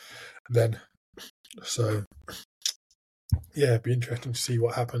him then. So yeah, it'd be interesting to see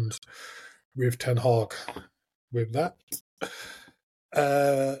what happens with Ten Hag with that.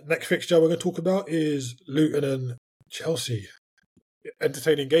 Next fixture we're going to talk about is Luton and Chelsea.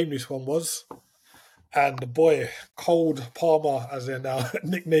 Entertaining game this one was. And the boy, Cold Palmer, as they're now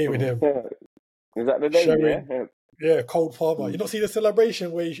nicknaming him. Is that the name? Yeah, Cold Palmer. You not see the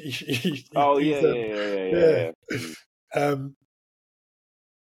celebration where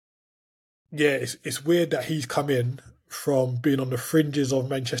it's weird that he's come in from being on the fringes of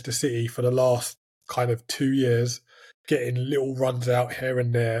Manchester City for the last kind of 2 years, getting little runs out here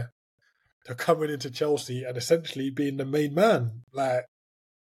and there, to coming into Chelsea and essentially being the main man. Like,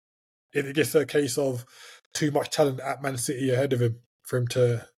 it gets a case of too much talent at Man City ahead of him for him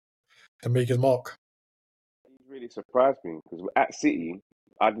to make his mark. He really surprised me because at City,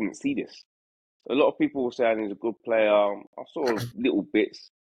 I didn't see this. A lot of people were saying he's a good player. I saw little bits.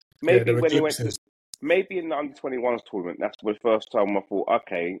 Yeah, there Maybe were when he went to, glimpses. maybe in the under 21s tournament, that's the first time I thought,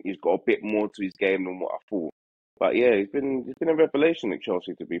 okay, he's got a bit more to his game than what I thought. But yeah, he's been a revelation at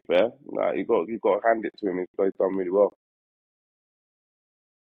Chelsea. To be fair, like you got to hand it to him. He's done really well.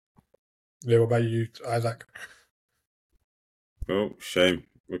 Yeah, what about you, Isaac? Oh, shame.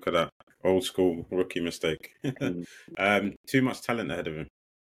 Look at that. Old school rookie mistake. Too much talent ahead of him,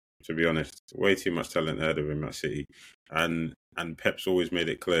 to be honest. Way too much talent ahead of him at City. And Pep's always made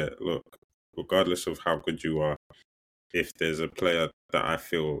it clear, look, regardless of how good you are, if there's a player that I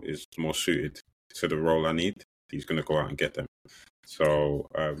feel is more suited to the role I need, he's going to go out and get them. So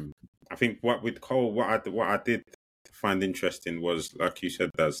I think with Cole, what I did find interesting was, like you said,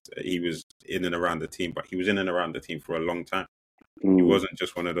 he was in and around the team, but he was in and around the team for a long time. He wasn't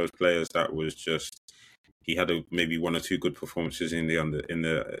just one of those players that was just. He had maybe one or two good performances in the under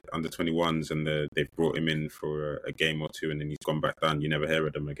 21s, and they've brought him in for a game or two, and then he's gone back down. You never hear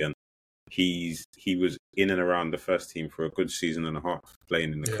of him again. He was in and around the first team for a good season and a half,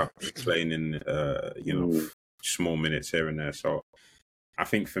 playing in the cup, playing in small minutes here and there. So I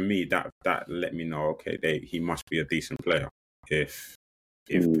think for me that let me know, okay, he must be a decent player if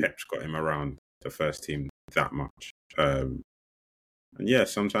Pep's got him around the first team that much. And yeah,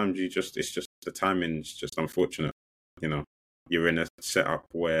 sometimes it's just the timing's just unfortunate. You know, you're in a setup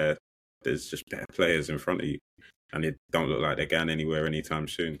where there's just better players in front of you, and it don't look like they're going anywhere anytime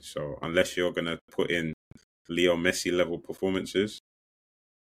soon. So unless you're gonna put in Leo Messi level performances,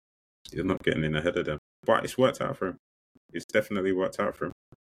 you're not getting in ahead of them. But it's worked out for him. It's definitely worked out for him.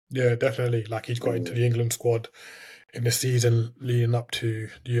 Yeah, definitely. Like, he's got into the England squad in the season leading up to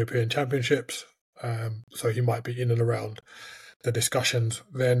the European Championships. So he might be in and around the discussions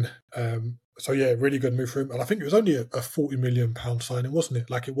then. So yeah, really good move for him. And I think it was only a £40 million signing, wasn't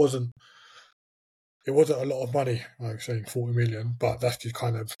it? Like, it wasn't a lot of money. I was saying 40 million, but that's just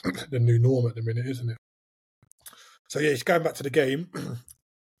kind of the new norm at the minute, isn't it? So yeah, he's going back to the game.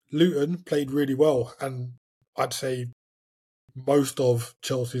 Luton played really well, and I'd say most of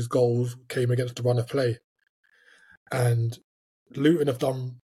Chelsea's goals came against the run of play. And Luton have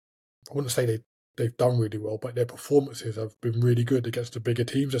done, I wouldn't say they've done really well, but their performances have been really good against the bigger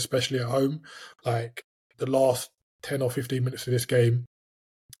teams, especially at home. Like, the last 10 or 15 minutes of this game,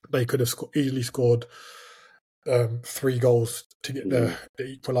 they could have easily scored 3 goals to get the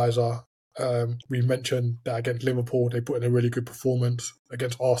equaliser. We mentioned that against Liverpool, they put in a really good performance.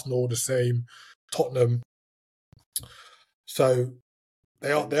 Against Arsenal, the same. Tottenham. So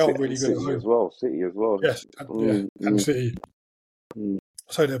they are really good at home. City as well. Yes, and City.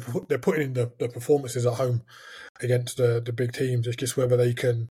 So they're putting in the performances at home against the big teams. It's just whether they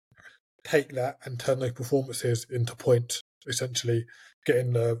can take that and turn those performances into points, essentially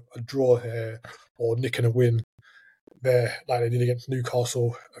getting a draw here or nicking a win there, like they did against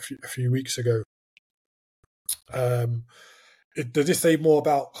Newcastle a few weeks ago. Does this say more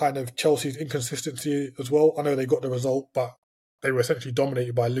about kind of Chelsea's inconsistency as well? I know they got the result, but they were essentially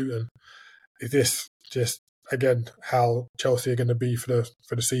dominated by Luton. Is this just, again, how Chelsea are going to be for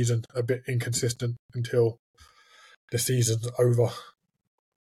the season? A bit inconsistent until the season's over.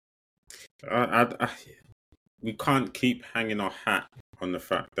 We can't keep hanging our hat on the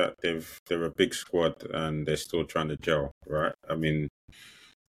fact that they're a big squad and they're still trying to gel, right? I mean,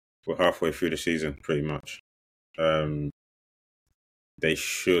 we're halfway through the season, pretty much. They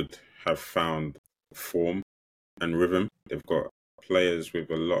should have found form and rhythm. They've got players with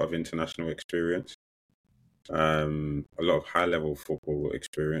a lot of international experience, a lot of high-level football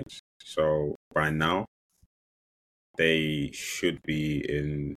experience. So by now, they should be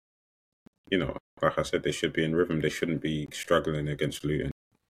in, like I said, they should be in rhythm. They shouldn't be struggling against Luton.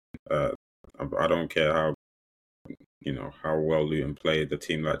 I don't care how well Luton played. The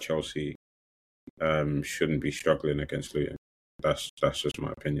team like Chelsea shouldn't be struggling against Luton. That's just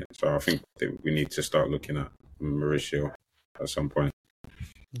my opinion. So I think that we need to start looking at Mauricio at some point.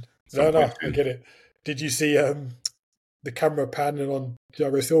 No, I get it. Did you see the camera panning on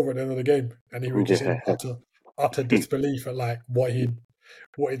Thiago Silva at the end of the game, and he was just in utter disbelief at like what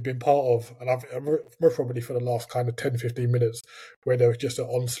he'd been part of, and I've most probably for the last kind of 10-15 minutes where there was just an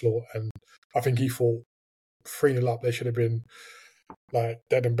onslaught, and I think he thought 3-0 up they should have been like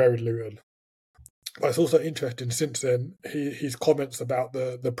dead and buried Luton. But it's also interesting since then his comments about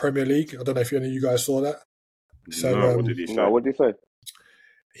the Premier League. I don't know if any of you guys saw that. So no, what did he say? No, what did he say?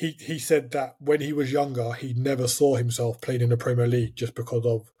 He said that when he was younger, he never saw himself playing in the Premier League just because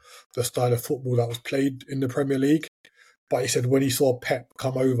of the style of football that was played in the Premier League. But he said when he saw Pep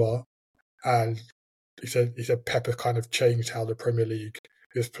come over, and he said Pep has kind of changed how the Premier League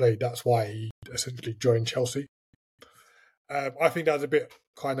his play. That's why he essentially joined Chelsea. I think that's a bit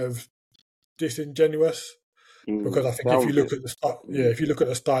kind of disingenuous because I think if you look at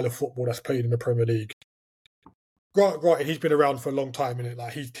the style of football that's played in the Premier League, granted he's been around for a long time, innit?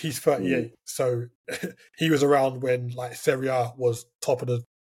 Like he's 38, so he was around when like Serie A was top of the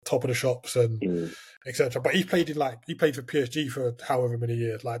shops and etc. But he played for PSG for however many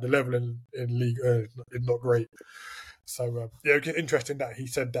years. Like the level in League is not great. So interesting that he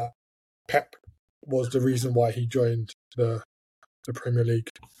said that Pep was the reason why he joined the Premier League.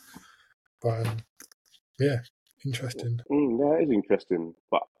 But interesting. That is interesting,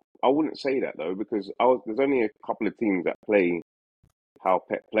 but I wouldn't say that though because there's only a couple of teams that play how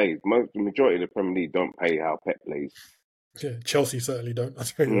Pep plays. The majority of the Premier League don't play how Pep plays. Yeah, Chelsea certainly don't. I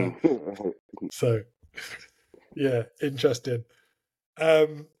tell you that. So, interesting.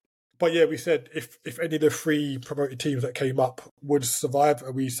 But yeah, we said if any of the 3 promoted teams that came up would survive,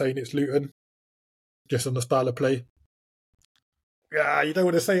 are we saying it's Luton? Just on the style of play? Yeah, you don't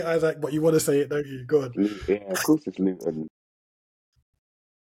want to say it, Isaac, but you want to say it, don't you? Go on. Yeah, of course it's Luton.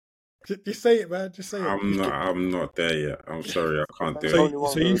 Just say it, man. Just say it. I'm not there yet. I'm sorry, I can't do it.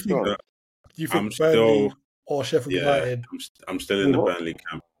 So you think I'm Burnley still or Sheffield United? I'm still in the Burnley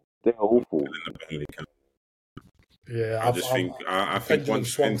camp. They're awful. In the Burnley camp. Yeah, I think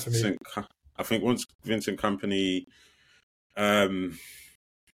once Vincent Kompany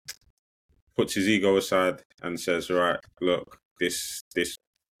puts his ego aside and says, "Right, look, this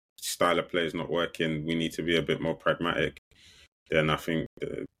style of play is not working. We need to be a bit more pragmatic." Then I think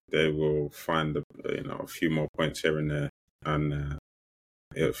they will find a few more points here and there, and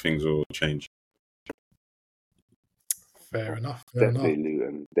things will change. Fair enough. Definitely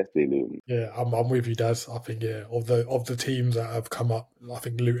Luton. Yeah, I'm with you, Daz. I think of the teams that have come up, I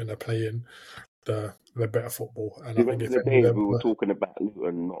think Luton are playing the better football. And I think the days we were talking about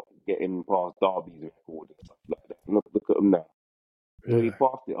Luton not getting past Derby's record and stuff like that. Look at them now. Yeah. He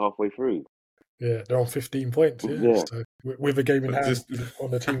passed it halfway through. Yeah, they're on 15 points. Yeah. So with a game in hand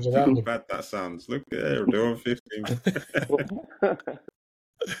on the teams around them. Bad that sounds. Look there, they're on 15.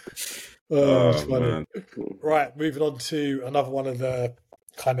 It's funny. Man. Right, moving on to another one of the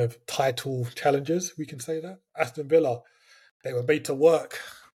kind of title challenges, we can say that. Aston Villa, they were made to work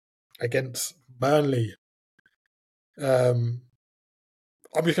against Burnley. I'm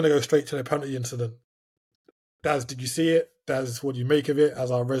just going to go straight to the penalty incident. Daz, did you see it? Daz, what do you make of it as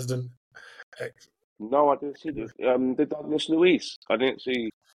our resident? No, I didn't see this. The Douglas Luiz. I didn't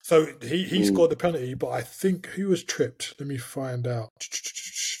see. So he scored the penalty, but I think who was tripped? Let me find out.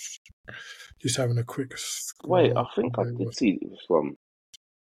 Just having a quick scroll. Wait, I think I did see this one.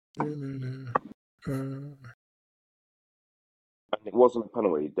 And it wasn't a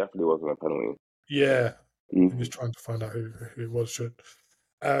penalty. It definitely wasn't a penalty. Yeah. I'm just trying to find out who it was.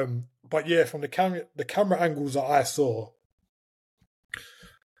 But yeah, from the camera angles that I saw,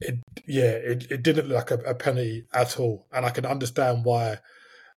 it didn't look like a penalty at all, and I can understand why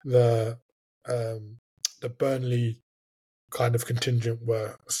the Burnley kind of contingent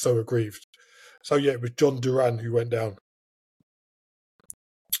were so aggrieved. So yeah, it was John Duran who went down.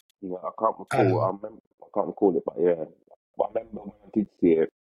 Yeah, I can't recall. I can't recall it, but yeah, but I remember when I did see it,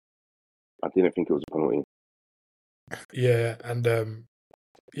 I didn't think it was a penalty. Yeah, and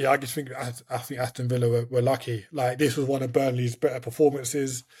I just think Aston Villa were lucky. Like, this was one of Burnley's better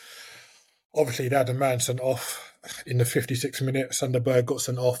performances. Obviously, they had a man sent off in the 56th minute. Sunderberg got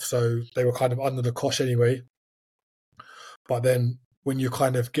sent off, so they were kind of under the cosh anyway. But then when you're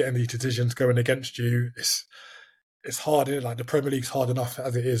kind of getting these decisions going against you, it's hard, isn't it? Like, the Premier League's hard enough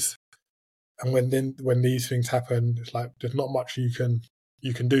as it is. And when these things happen, it's like there's not much you can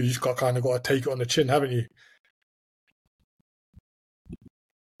do. You just got to take it on the chin, haven't you?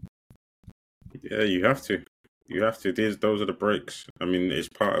 Yeah, you have to. Those are the breaks. I mean, it's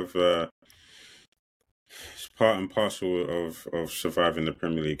part and parcel of surviving the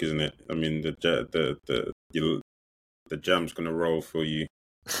Premier League, isn't it? I mean, the jam's gonna roll for you,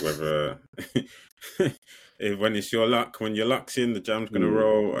 whether when it's your luck. When your luck's in, the jam's gonna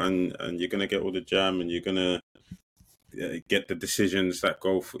roll, and you're gonna get all the jam, and you're gonna get the decisions that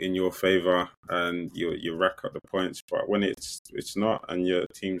go in your favour, and you rack up the points. But when it's not, and your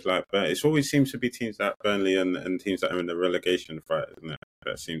teams like Burnley, it always seems to be teams like Burnley and teams that are in the relegation fight, isn't it,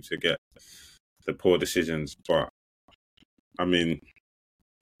 that seem to get the poor decisions. But I mean,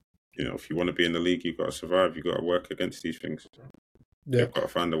 if you want to be in the league, you've got to survive. You've got to work against these things. Yeah. You've got to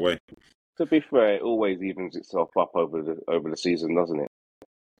find a way. To be fair, it always evens itself up over the season, doesn't it?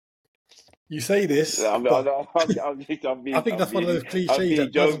 You say this. I think that's one of those cliches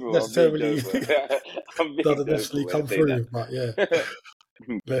that doesn't necessarily come through. But yeah,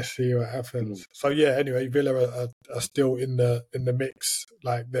 Let's see what happens. So yeah, anyway, Villa are still in the mix.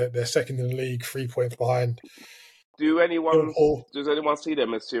 Like they're second in the league, 3 points behind Liverpool. Does anyone see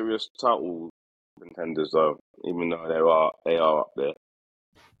them as serious title contenders though? Even though they are up there.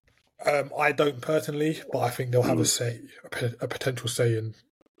 I don't personally, but I think they'll have a Mm. say, a potential say in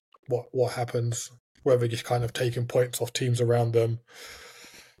what happens, whether just kind of taking points off teams around them,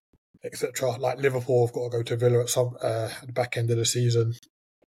 etc. Like Liverpool have got to go to Villa at the back end of the season.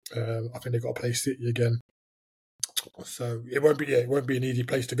 I think they've got to play City again, so it won't be an easy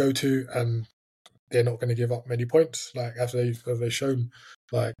place to go to, and they're not going to give up many points, like as they've shown.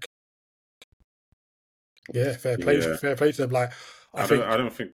 Like, yeah, fair play to them. Like, I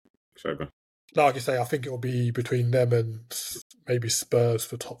don't think. Sorry, go. Like I say, I think it will be between them and maybe Spurs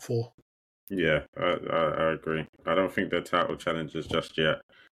for top 4. Yeah, I agree. I don't think they're title challengers just yet.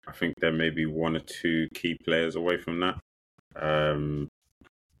 I think there may be 1 or 2 key players away from that.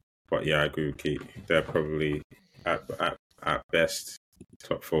 But yeah, I agree with Keith. They're probably at best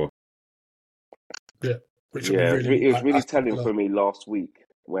top 4. Yeah, it was really telling for me last week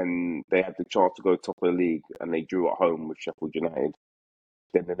when they had the chance to go top of the league and they drew at home with Sheffield United.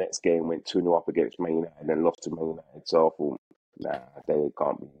 Then the next game went 2-0 up against Man United and then lost to Man United. So I thought, nah, they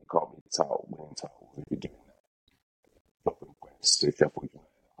can't be winning title if you're doing that. Dropping points to Sheffield United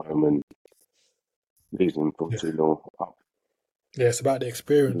at home and losing from 2-0 up. Yeah, it's about the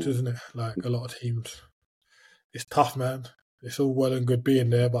experience, isn't it? Like a lot of teams, it's tough, man. It's all well and good being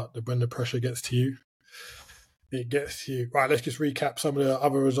there, but when the pressure gets to you, it gets to you. Right, let's just recap some of the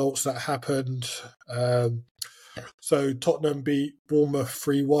other results that happened. So Tottenham beat Bournemouth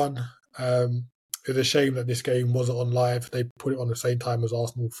 3-1. It's a shame that this game wasn't on live. They put it on the same time as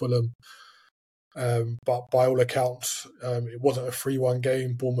Arsenal Fulham. But by all accounts, it wasn't a 3-1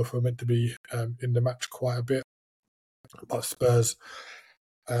 game. Bournemouth were meant to be in the match quite a bit. But Spurs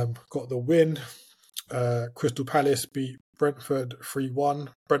got the win. Crystal Palace beat Brentford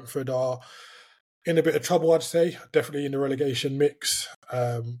 3-1. Brentford are in a bit of trouble, I'd say. Definitely in the relegation mix.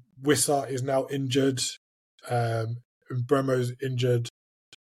 Wissa is now injured. Bremo's injured.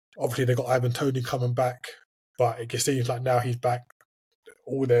 Obviously, they got Ivan Toney coming back, but it just seems like now he's back,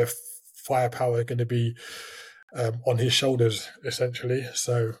 all their firepower are going to be on his shoulders, essentially.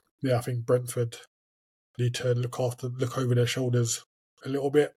 So, yeah, I think Brentford need to look over their shoulders a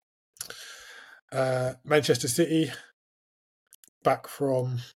little bit. Manchester City, back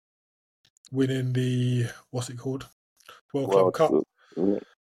from winning the, what's it called? World Club Cup. Yeah.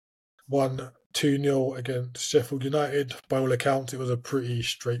 Won 2-0 against Sheffield United. By all accounts, it was a pretty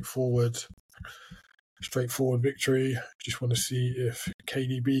straightforward victory. Just want to see if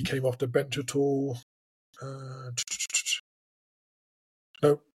KDB came off the bench at all.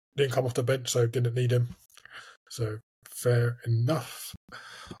 Nope, didn't come off the bench, so didn't need him. So fair enough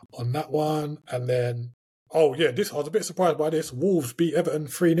on that one. And then, I was a bit surprised by this. Wolves beat Everton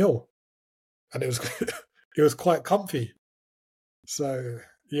 3-0, and it was it was quite comfy. So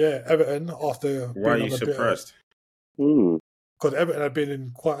yeah, Everton after. Why are you surprised? Because Everton have been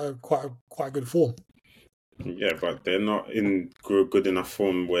in quite a good form. Yeah, but they're not in good enough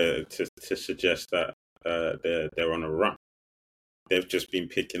form where to suggest that they're on a run. They've just been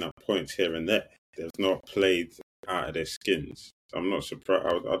picking up points here and there. They've not played out of their skins. I'm not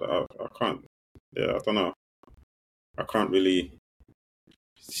surprised. I can't. Yeah, I don't know. I can't really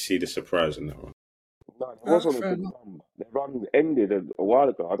see the surprise in that one. No, it wasn't a good run. The run ended a while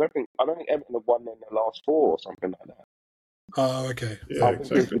ago. I don't think Everton have won in the last 4 or something like that. Oh, okay. Yeah, I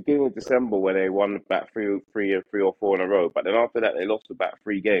think it was the beginning of December when they won back 3 or 4 in a row. But then after that, they lost about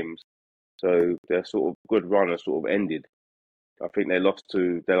 3 games. So their sort of good run has sort of ended. I think they lost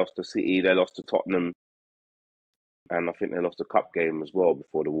to City, they lost to Tottenham, and I think they lost a cup game as well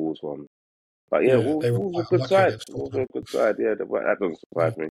before the Wolves one. But yeah, Wolves are a good side. Wolves are a good side. Yeah, that doesn't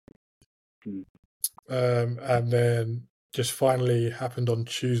surprise me. And then just finally happened on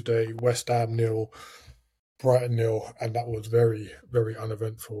Tuesday, West Ham 0, Brighton 0, and that was very, very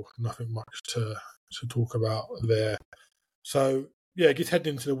uneventful. Nothing much to talk about there. So yeah, just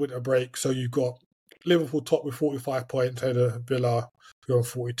heading into the winter break. So you've got Liverpool top with 45 points, ahead of Villa who are on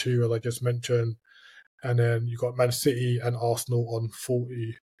 42, as I just mentioned. And then you've got Man City and Arsenal on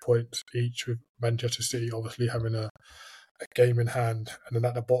 40 points each, with Manchester City obviously having a game in hand. And then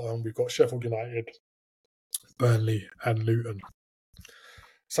at the bottom, we've got Sheffield United, Burnley and Luton.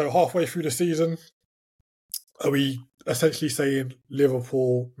 So halfway through the season, are we essentially saying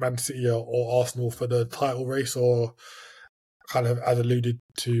Liverpool, Man City or Arsenal for the title race, or kind of as alluded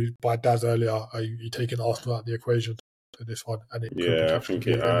to by Daz earlier, are you taking Arsenal out of the equation to this one? And it could potentially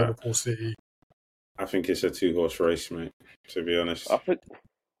be Liverpool City. I think it's a 2-horse race, mate. To be honest, I think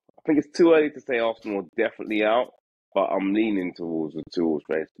it's too early to say Arsenal are definitely out, but I'm leaning towards the 2-horse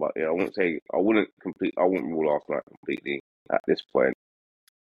race. But yeah, I wouldn't rule Arsenal out completely at this point,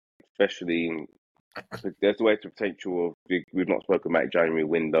 especially. There's always the potential of we've not spoken about January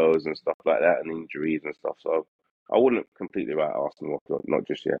windows and stuff like that, and injuries and stuff. So I wouldn't completely write Arsenal off, not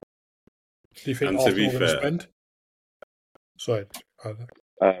just yet. Do you think and to be Arsenal are going to fair, spend? Sorry.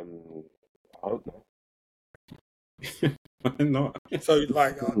 I hope not. why not? So,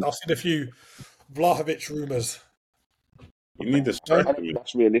 like, I've seen a few Vlahovic rumours. You need the I striker. don't think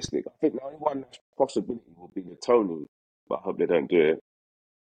that's realistic. I think the only one that's possibility will be the Tony, but I hope they don't do it.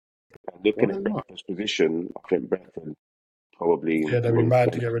 And looking Why at not? Brentford's position, I think Brentford probably Yeah, they'd be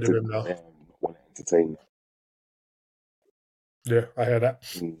mad to get rid of him now. Want to entertain. Yeah, I hear that.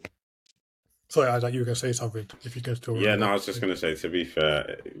 Mm. Sorry, Isaac, you were going to say something. If you can still Yeah, remember. no, I was just going to say, to be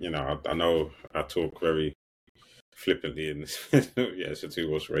fair, I know I talk very flippantly in this. Yeah, it's a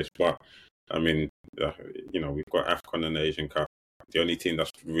 2-horse race, but I mean, we've got AFCON and the Asian Cup. The only team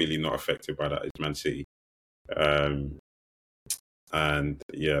that's really not affected by that is Man City. And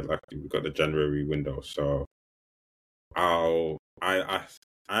yeah, like we've got the January window, so I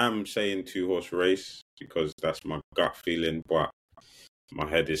am saying 2-horse race because that's my gut feeling, but my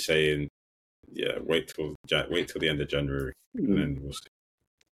head is saying, yeah, wait till the end of January, and then we'll see.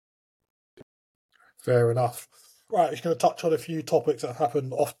 Fair enough. Right, just going to touch on a few topics that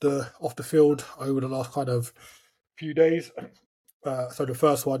happened off the field over the last kind of few days. So the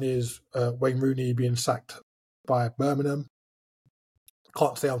first one is Wayne Rooney being sacked by Birmingham.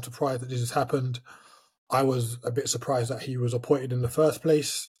 Can't say I'm surprised that this has happened. I was a bit surprised that he was appointed in the first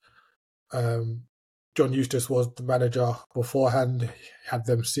place. John Eustace was the manager beforehand. He had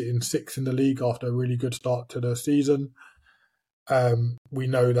them sitting sixth in the league after a really good start to the season. We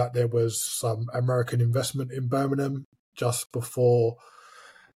know that there was some American investment in Birmingham just before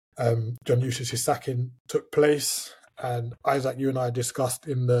John Eustace's sacking took place. And Isaac, you and I discussed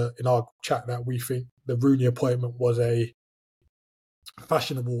in our chat that we think the Rooney appointment was a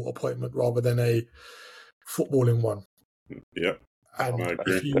fashionable appointment rather than a footballing one. Yeah, And I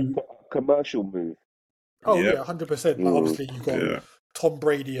agree. Commercial move. Oh Yeah. yeah, 100%. Like, obviously, you've got Tom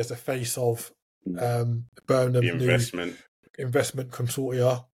Brady as the face of Birmingham The investment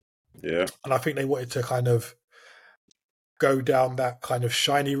consortia. Yeah, And I think they wanted to kind of go down that kind of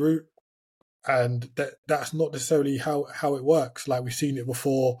shiny route, and that's not necessarily how it works. Like, we've seen it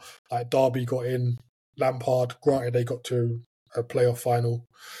before. Like, Derby got in, Lampard, granted they got to a playoff final,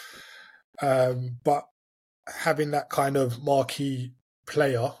 but having that kind of marquee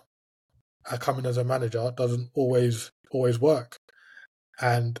player coming as a manager doesn't always work.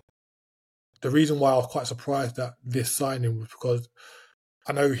 And the reason why I was quite surprised at this signing was because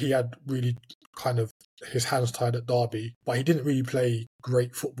I know he had really kind of his hands tied at Derby, but he didn't really play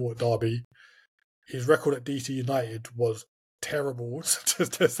great football at Derby. His record at DC United was terrible,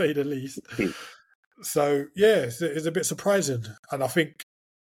 to say the least. So, yeah, it's a bit surprising. And I think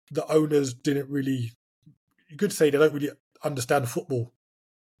the owners didn't really, you could say they don't really understand football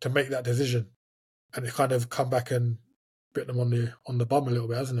to make that decision. And it's kind of come back and bit them on the bum a little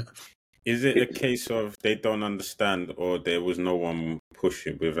bit, hasn't it? Is it a case of they don't understand, or there was no one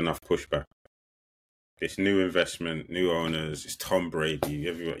pushing with enough pushback? It's new investment, new owners. It's Tom Brady.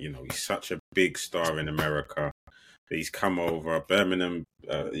 Everyone, he's such a big star in America. He's come over. Birmingham,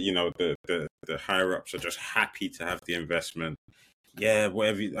 the higher ups are just happy to have the investment. Yeah,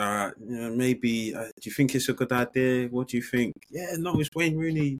 whatever. Maybe. Do you think it's a good idea? What do you think? Yeah, no, it's Wayne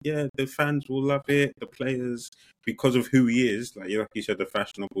Rooney. Yeah, the fans will love it. The players, because of who he is, like you said, the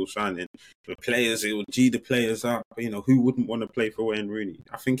fashionable signing. The players, it will G the players up. Who wouldn't want to play for Wayne Rooney?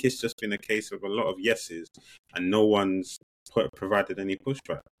 I think it's just been a case of a lot of yeses, and no one's provided any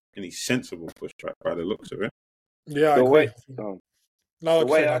pushback, any sensible pushback by the looks of it. Yeah, I agree.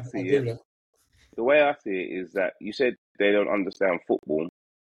 The way I see it is that you said they don't understand football,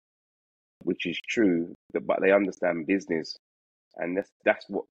 which is true, but they understand business, and that's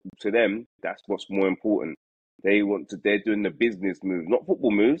what, to them, that's what's more important. They're doing the business moves, not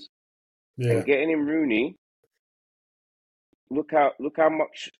football moves. Yeah. And getting in Rooney, look how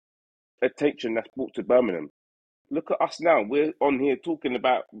much attention that's brought to Birmingham. Look at us now. We're on here talking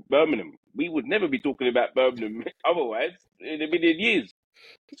about Birmingham. We would never be talking about Birmingham otherwise in a million years.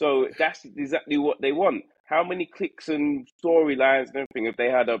 So that's exactly what they want. How many clicks and storylines and everything have they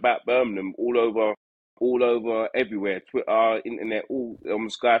had about Birmingham all over everywhere? Twitter, internet, all on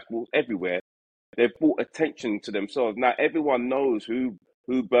Sky Sports, everywhere. They've brought attention to themselves. Now everyone knows who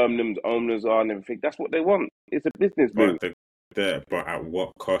Birmingham's owners are and everything. That's what they want. It's a business move. But at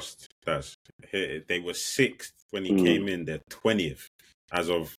what cost? They were 6th when he Mm. came in. They're 20th as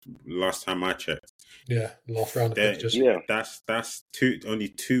of last time I checked. Yeah, last round of fixtures. Yeah. That's only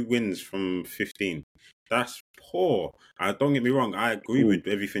 2 wins from 15. That's poor. Don't get me wrong. I agree with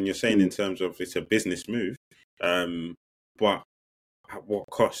everything you're saying in terms of it's a business move. But at what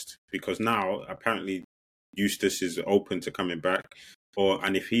cost? Because now apparently Eustace is open to coming back,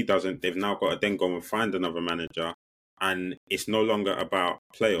 and if he doesn't, they've now got to then go and find another manager, and it's no longer about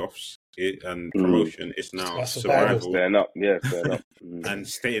playoffs and promotion. It's now That's survival, Staying up, staying up, and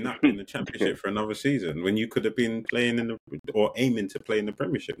staying up in the Championship for another season when you could have been playing or aiming to play in the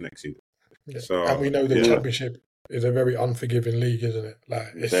Premiership next season. Yeah. So, and we know the Championship is a very unforgiving league, isn't it?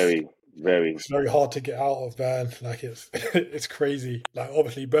 Like it's very. It's very hard to get out of, man. Like it's crazy. Like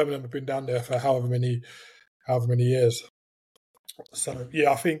obviously Birmingham have been down there for however many years. So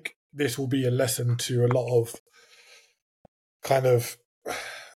yeah, I think this will be a lesson to a lot of kind of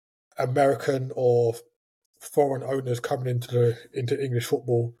American or foreign owners coming into English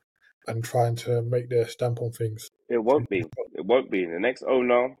football and trying to make their stamp on things. It won't be. It won't be. The next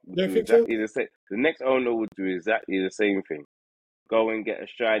owner will do exactly the same. The next owner will do exactly the same thing. Go and get a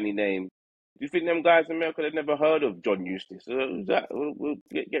shiny name. Do you think them guys in America they've never heard of John Eustace? Who's that? We'll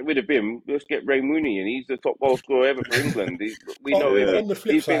get rid of him. Let's get Ray Mooney, and he's the top goal scorer ever for England. We know him. On the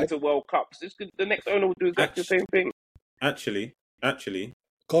flip He's side, been to World Cups. The next owner will do exactly the same thing. Actually,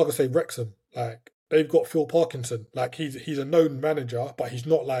 Cargo say Wrexham. Like they've got Phil Parkinson. Like he's a known manager, but he's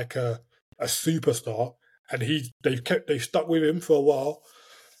not like a superstar. And they've stuck with him for a while.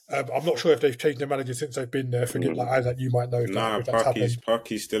 I'm not sure if they've changed their manager since they've been there. Forget like Isaac, you might know. If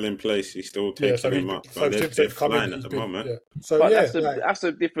Parky's still in place. He's still taking him up. So they're flying at the moment. Yeah. So but that's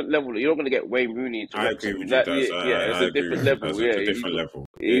a different level. You're not going to get Wayne Rooney. I agree with you. It's a different level. It's a different level.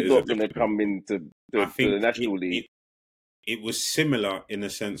 He's not going to come into the National League. It was similar in the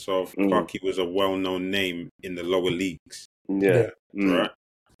sense of Parky was a well-known name in the lower leagues. Yeah. Right.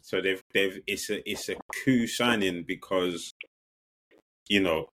 So it's a coup signing because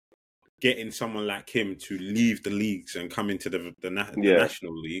getting someone like him to leave the leagues and come into the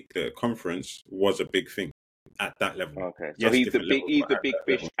National League, the conference, was a big thing at that level. Okay, so he's the big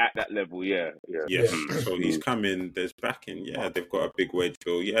fish at that level. Yeah. So he's coming. There's backing. Yeah, they've got a big wage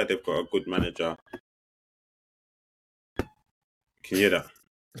bill. Yeah, they've got a good manager. Can you hear that?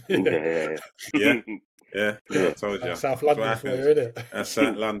 Yeah. I told you. South London for you, isn't it? That's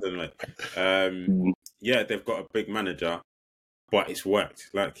South London, mate. Yeah, they've got a big manager. But it's worked.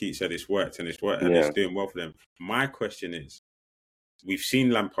 Like Keith said, it's worked and it's doing well for them. My question is, we've seen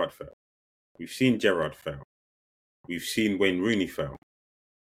Lampard fail. We've seen Gerrard fail. We've seen Wayne Rooney fail.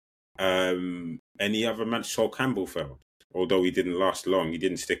 Any other man? Sol Campbell failed. Although he didn't last long. He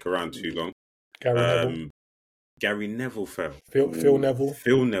didn't stick around too long. Gary Neville failed. Phil Neville.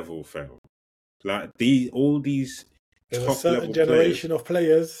 Phil Neville failed. Like all these There's top a certain level generation of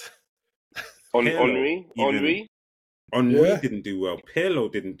players. Henry. Henry didn't do well.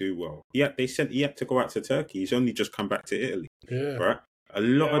 Pirlo didn't do well. He had to go out to Turkey. He's only just come back to Italy. Yeah. Right? A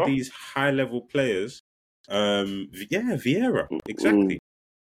lot of these high-level players, Vieira, exactly.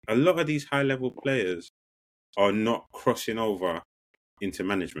 A lot of these high-level players are not crossing over into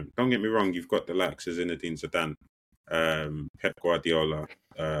management. Don't get me wrong, you've got the likes of Zinedine Zidane, Pep Guardiola,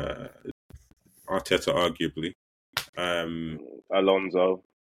 Arteta arguably. Alonso.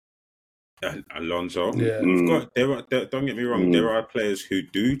 Yeah. Don't get me wrong. There are players who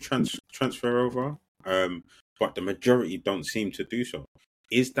do transfer over, but the majority don't seem to do so.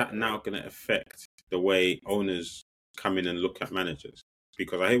 Is that now going to affect the way owners come in and look at managers?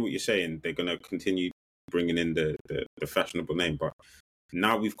 Because I hear what you're saying. They're going to continue bringing in the fashionable name, but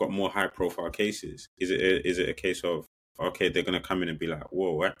now we've got more high-profile cases. Is it a case of okay, they're going to come in and be like,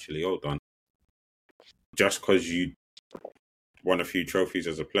 whoa, actually, hold on. Just because you won a few trophies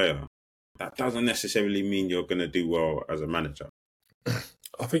as a player, that doesn't necessarily mean you're going to do well as a manager.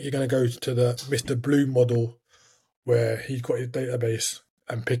 I think you're going to go to the Mr. Blue model where he's got his database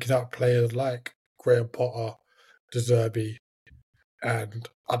and picking up players like Graham Potter, De Zerbi, and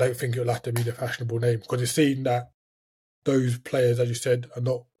I don't think it'll have to be the fashionable name because it's seen that those players, as you said, are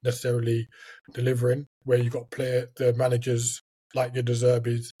not necessarily delivering, where you've got the managers like your De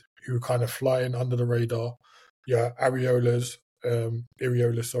Zerbis who are kind of flying under the radar, your Iriolas,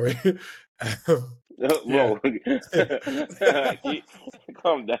 sorry. Whoa.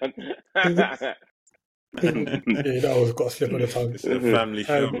 Calm down. I've got a slip of the tongue. It's a family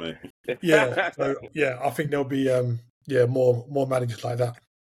show, mate. I think there'll be more managers like that.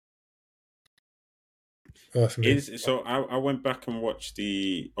 So I went back and watched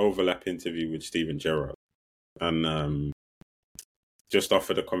the overlap interview with Steven Gerrard, and just off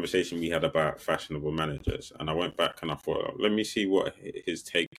of the conversation we had about fashionable managers, and I went back and I thought, let me see what his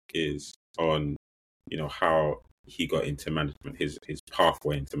take is on, how he got into management, his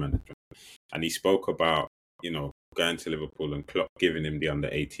pathway into management. And he spoke about, going to Liverpool and Klopp giving him the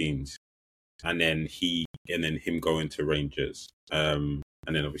under-18s, and then him going to Rangers, and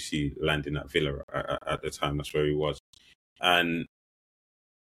then obviously landing at Villa at the time. That's where he was. And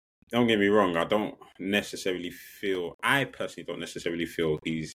don't get me wrong, I personally don't necessarily feel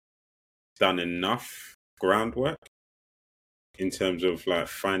he's done enough groundwork in terms of like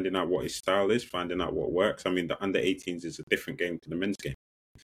finding out what his style is, finding out what works. I mean, the under-18s is a different game to the men's game.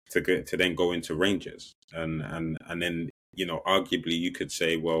 To then go into Rangers, and then arguably you could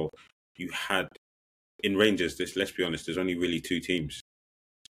say, well, you had in Rangers. Let's be honest, there's only really two teams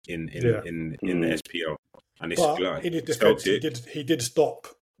in the SPL, and it's like in his defense, he did stop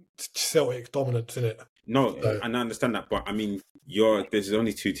Celtic's dominance in it. No, and I understand that, but I mean, there's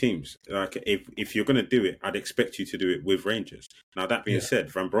only two teams. Like, if you're going to do it, I'd expect you to do it with Rangers. Now, that being said,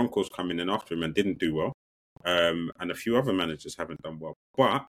 Van Bronckhorst coming in after him and didn't do well, and a few other managers haven't done well.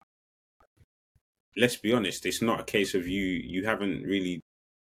 But let's be honest, it's not a case of you haven't really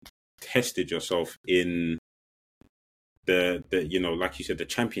tested yourself in the like you said, the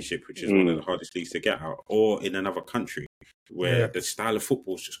Championship, which is one of the hardest leagues to get out, or in another country where the style of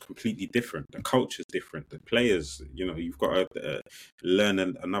football is just completely different, the culture's different, the players, you've got to learn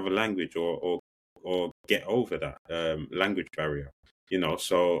another language or get over that language barrier,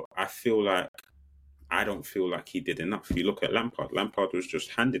 so I don't feel like he did enough. You look at Lampard was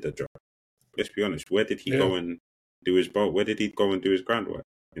just handed a job. Let's be honest, where did he go and do his boat? Where did he go and do his groundwork?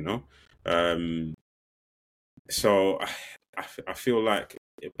 So I feel like,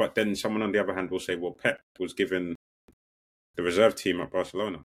 but then someone on the other hand will say, well, Pep was given the reserve team at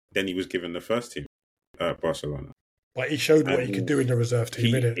Barcelona. Then he was given the first team at Barcelona. But he showed what he could do in the reserve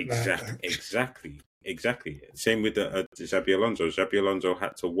team, innit? Exactly. Same with Xabi Alonso. Xabi Alonso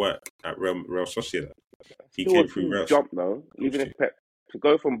had to work at Real Sociedad. He came through Real. Jump though, even if Pep to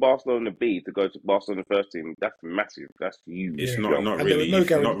go from Barcelona B to go to Barcelona first team, that's massive. That's huge. It's not really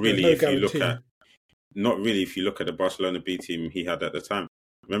if you look at the Barcelona B team he had at the time.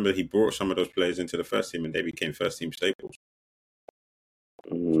 Remember, he brought some of those players into the first team and they became first team staples.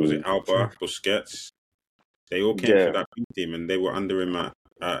 Was it Alba, Busquets? They all came to that B team and they were under him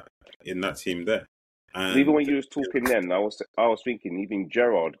in that team there. And even when you was talking then, I was thinking even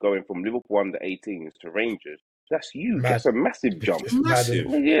Gerrard going from Liverpool under 18s to Rangers. That's huge. That's a massive jump. It's massive.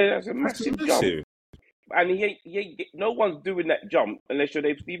 Yeah, that's a massive jump. And he ain't, no one's doing that jump unless you're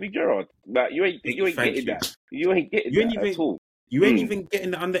Stevie Gerrard. Like, you ain't getting that. You ain't getting that at all. You ain't even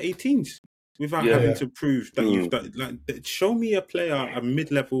getting the under 18s without having to prove that you've done. Like, show me a player, a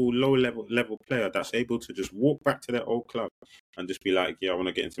mid-level, low-level player that's able to just walk back to their old club and just be like, yeah, I want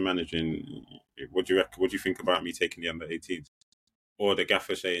to get into managing. What do you think about me taking the under 18s? Or the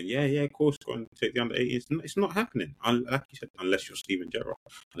gaffer saying, yeah, of course, go and take the under 18s. It's not happening. Like you said, unless you're Steven Gerrard,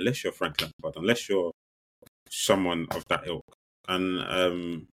 unless you're Frank Lampard, unless you're someone of that ilk. And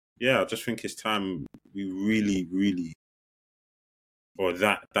I just think it's time we really, really, or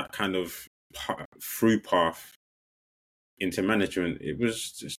that kind of through path into management, it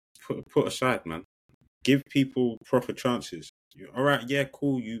was just put aside, man. Give people proper chances. All right, yeah,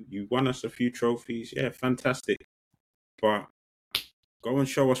 cool. You won us a few trophies. Yeah, fantastic. But go and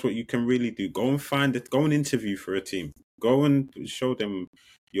show us what you can really do. Go and interview for a team. Go and show them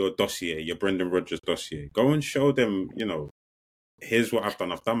your dossier, your Brendan Rodgers dossier. Go and show them, here's what I've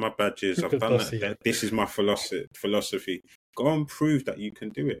done. I've done my badges. I've done that. This is my philosophy. Go and prove that you can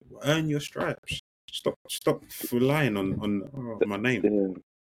do it. Earn your stripes. Stop relying on my name.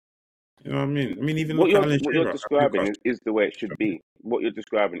 You know what I mean? I mean, even what you're describing is the way it should be. What you're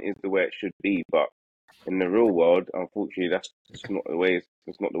describing is the way it should be, but in the real world, unfortunately, that's not the way.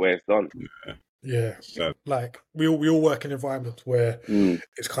 It's not the way it's done. Yeah, like we all work in environments where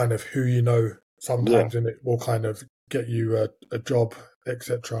it's kind of who you know sometimes, and it will kind of get you a job,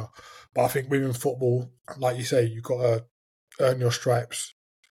 etc. But I think within football, like you say, you've got to earn your stripes,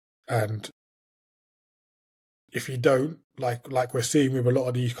 and if you don't, like we're seeing with a lot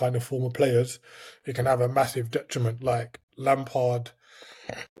of these kind of former players, it can have a massive detriment. Like Lampard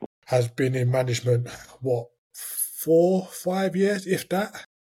has been in management, 4-5 years, if that?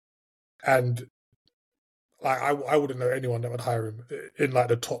 And like I wouldn't know anyone that would hire him in like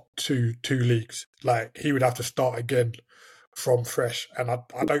the top two leagues. Like he would have to start again from fresh. And I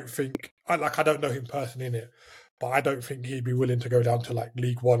don't think I don't know him personally in it, but I don't think he'd be willing to go down to like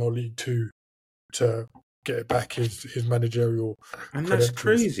League One or League Two to get it back his managerial And that's credentials.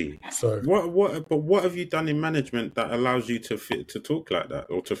 crazy. So What have you done in management that allows you to talk like that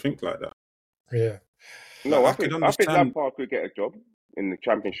or to think like that? yeah, No, Like, I I could think understand. Lampard could get a job in the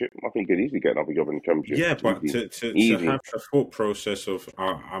Championship. I think he could easily get another job in the Championship. Yeah, but Easy. to have the thought process of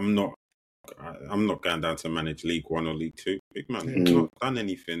I'm not going down to manage League One or League Two. Big man, Yeah. you've not done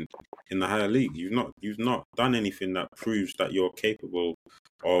anything in the higher league. You've not done anything that proves that you're capable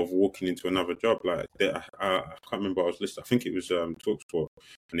of walking into another job. Like I can't remember what I was listening. I think it was Talksport,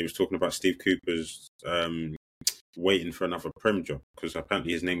 and he was talking about Steve Cooper's waiting for another Prem job because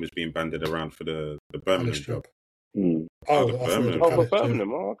apparently his name was being banded around for the Birmingham Palace job. job. Mm. Oh, the I thought Birmingham the job. Oh, for Palace,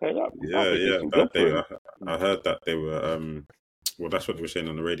 Birmingham. Oh, okay, that'd be a Yeah, decent job for him. I heard that they were well, that's what they were saying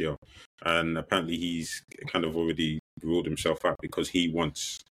on the radio, and apparently he's kind of already ruled himself out because he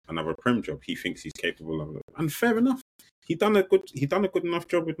wants another Prem job. He thinks he's capable of it, and fair enough. He done a good enough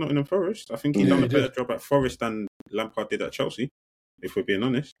job with Nottingham Forest. I think he Yeah, done he a better did. job at Forest than Lampard did at Chelsea, if we're being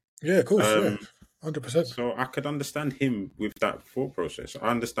honest. Yeah, of course, yeah, Um, 100%. so I could understand him with that thought process. I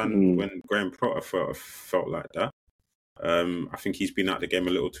understand when Graham Potter felt like that. I think he's been out the game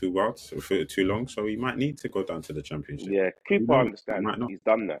a little too wild, for too long, so he might need to go down to the Championship. Yeah, Cooper, knows? I He understand. might not. He's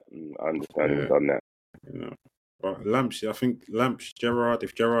done that. I understand Yeah. he's done that. You know. But Lamps, I think Gerrard,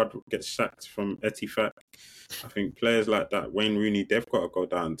 if Gerrard gets sacked from Etihad, I think players like that, Wayne Rooney, they've got to go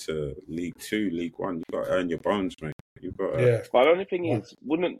down to League Two, League One. You've got to earn your bones, mate. You've got to, Yeah, But the only thing One. is,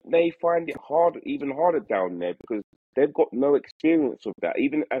 wouldn't they find it even harder down there because they've got no experience of that?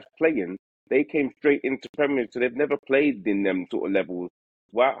 Even as playing, they came straight into Premier, so they've never played in them sort of levels.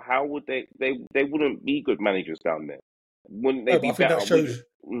 Well, how would they wouldn't be good managers down there? Wouldn't they No, but be I think better? that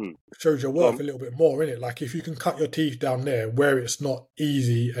shows your Go worth on. a little bit more, innit? Like if you can cut your teeth down there where it's not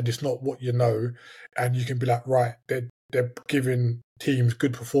easy and it's not what you know, and you can be like, right, they're giving teams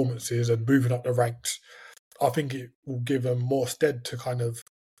good performances and moving up the ranks. I think it will give them more stead to kind of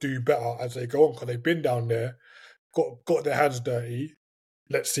do better as they go on because they've been down there, got their hands dirty.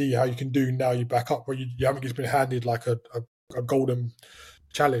 Let's see how you can do now. You back up where you haven't just been handed like a golden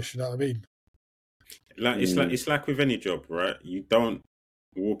chalice. You know what I mean? it's like with any job, right? You don't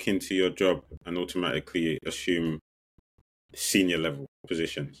walk into your job and automatically assume senior level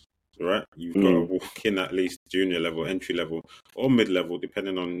positions, right? You've got to walk in at least junior level, entry level, or mid level,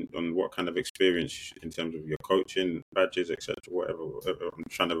 depending on what kind of experience in terms of your coaching badges, etc. Whatever. I'm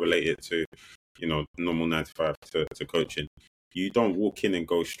trying to relate it to, normal 9 to 5 to coaching. You don't walk in and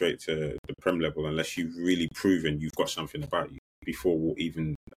go straight to the Prem level unless you've really proven you've got something about you before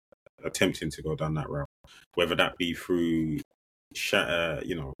even attempting to go down that route. Whether that be through,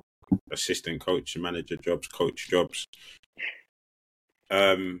 assistant coach, manager jobs, coach jobs.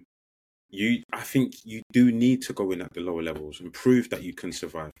 I think you do need to go in at the lower levels and prove that you can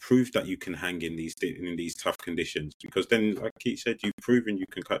survive, prove that you can hang in these tough conditions. Because then, like Keith said, you've proven you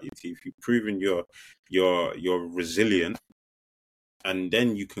can cut your teeth. You've proven you're resilient, and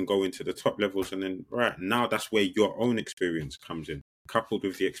then you can go into the top levels. And then, right now, that's where your own experience comes in, coupled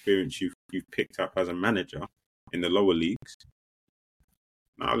with the experience you've picked up as a manager in the lower leagues.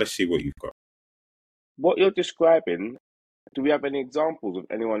 Now, let's see what you've got. What you're describing, do we have any examples of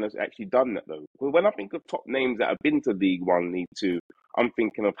anyone that's actually done that though? Well, when I think of top names that have been to League One, League Two, I'm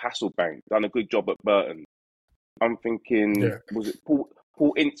thinking of Hasselbank, done a good job at Burton. I'm thinking, was it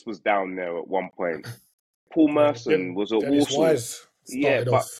Paul Ince was down there at one point. Paul Merson was at Dennis Walsall. Wise Yeah,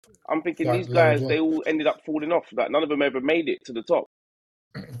 but I'm thinking these guys, they all ended up falling off. Like none of them ever made it to the top,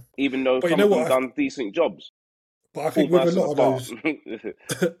 even though some of them done decent jobs. But I think with a lot of those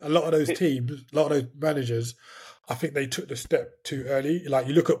teams, a lot of those managers, I think they took the step too early. Like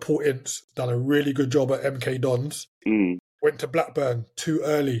you look at Paul Ince, done a really good job at MK Dons, went to Blackburn too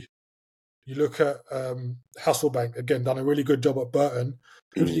early. You look at Hasselbank, again, done a really good job at Burton.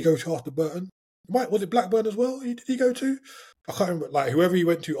 Who did he go to after Burton? Was it Blackburn as well? Did he go to? I can't remember. Like whoever he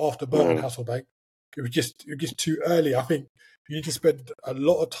went to after Burton, Hasselbank, it was just too early. I think you need to spend a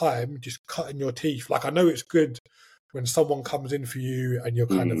lot of time just cutting your teeth. Like I know it's good when someone comes in for you and you're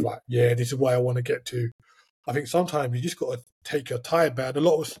kind of like, yeah, this is where I want to get to. I think sometimes you just got to take your time, man. A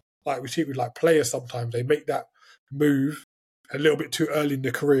lot of, like we see with like players sometimes, they make that move a little bit too early in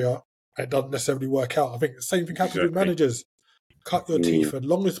their career and it doesn't necessarily work out. I think the same thing happens with managers. Cut your teeth as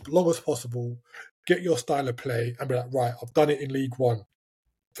long as possible, get your style of play and be like, right, I've done it in League One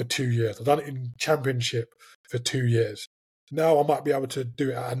for 2 years. I've done it in Championship for 2 years. Now I might be able to do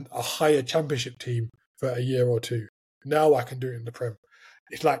it at a higher Championship team for a year or two. Now I can do it in the Prem.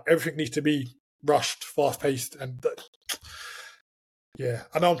 It's like everything needs to be rushed, fast-paced, and yeah.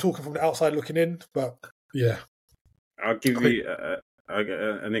 I know I'm talking from the outside looking in, but yeah. I'll give you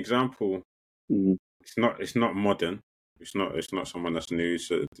an example It's not modern. It's not someone that's new.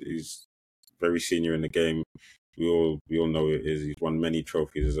 So he's very senior in the game. We all know it is. He's won many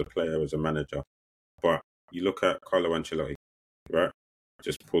trophies as a player, as a manager. But you look at Carlo Ancelotti, right?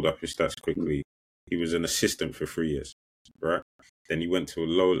 Just pulled up his stats quickly. He was an assistant for 3 years, right? Then he went to a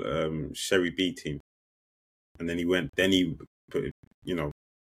low Serie B team, and then he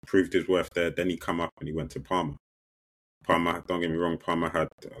proved his worth there. Then he come up and he went to Parma. Parma, don't get me wrong, Parma had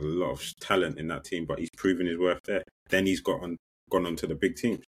a lot of talent in that team, but he's proven his worth there. Then he's gone on to the big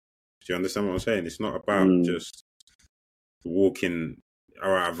teams. Do you understand what I'm saying? It's not about just walking,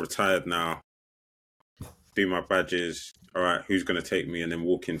 all right, I've retired now, do my badges, all right, who's going to take me, and then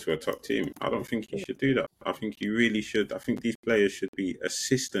walk into a top team. I don't think you should do that. I think you really should. I think these players should be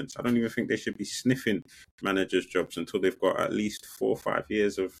assistants. I don't even think they should be sniffing managers' jobs until they've got at least 4 or 5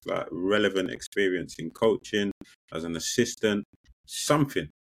 years of like relevant experience in coaching, as an assistant, something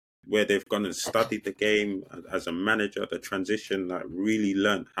where they've gone and studied the game as a manager, the transition, like really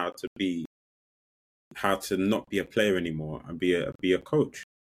learned how to not be a player anymore and be a coach.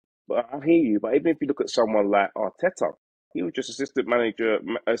 But I hear you. But even if you look at someone like Arteta, he was just assistant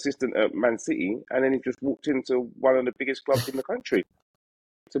at Man City, and then he just walked into one of the biggest clubs in the country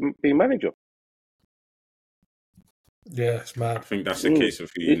to be manager. Yeah, it's mad. I think that's the case of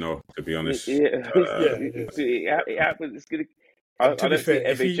who you know, to be honest. It happens. It's gonna. I don't see it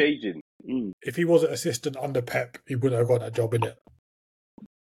ever changing. If he wasn't assistant under Pep, he wouldn't have got that job, innit?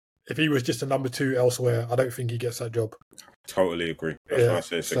 If he was just a number 2 elsewhere, I don't think he gets that job. Totally agree. That's why I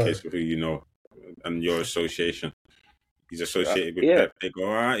say it's a case of who you know and your association. He's associated with Pep. They go,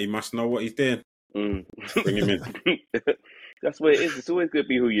 all right, he must know what he's doing. Bring him in. That's what it is. It's always going to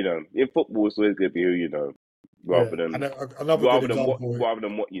be who you know. In football, it's always going to be who you know, rather than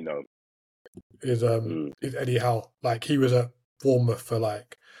what you know. Is Eddie Howe. Like, he was at Bournemouth for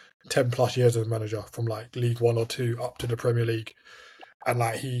like 10 plus years as a manager, from like League 1 or 2 up to the Premier League. And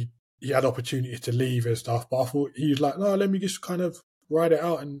like he had opportunities to leave and stuff, but I thought he was like, no, let me just kind of ride it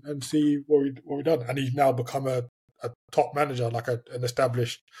out and see what we done. And he's now become a top manager, like an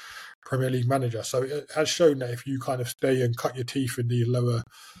established Premier League manager. So it has shown that if you kind of stay and cut your teeth in the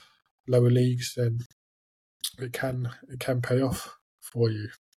lower leagues, then it can pay off for you.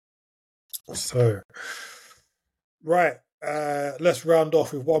 So, right, let's round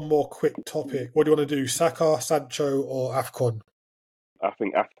off with one more quick topic. What do you want to do, Saka, Sancho, or AFCON? I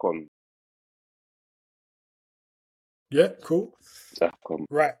think AFCON. Yeah, cool. AFCON.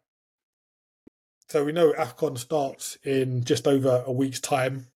 Right. So we know AFCON starts in just over a week's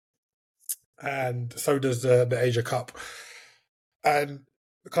time, and so does the Asia Cup. And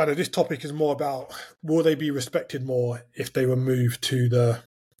kind of this topic is more about, will they be respected more if they were moved to the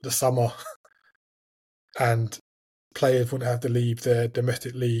summer and players wouldn't have to leave their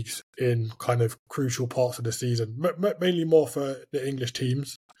domestic leagues in kind of crucial parts of the season, mainly more for the English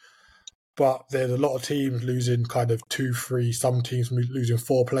teams. But there's a lot of teams losing kind of 2, 3, some teams losing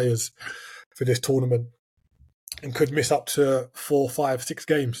 4 players for this tournament and could miss up to 4, 5, 6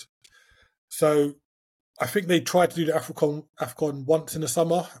 games. So I think they tried to do the AFCON once in the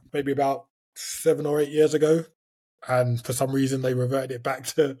summer, maybe about 7 or 8 years ago. And for some reason they reverted it back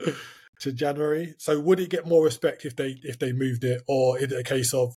to January. So would it get more respect if they moved it, or is it a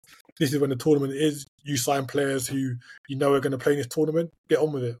case of this is when the tournament is, you sign players who you know are going to play in this tournament, get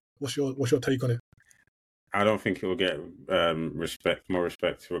on with it? What's your take on it? I don't think it will get more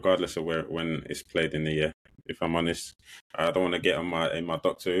respect, regardless of when it's played in the year. If I'm honest, I don't want to get in my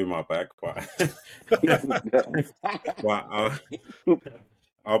Doctor Who bag, but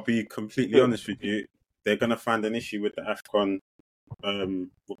I'll be completely honest with you. They're going to find an issue with the AFCON,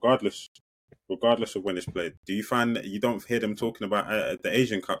 regardless of when it's played. Do you find that you don't hear them talking about the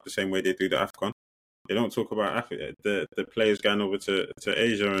Asian Cup the same way they do the AFCON? They don't talk about Africa, the players going over to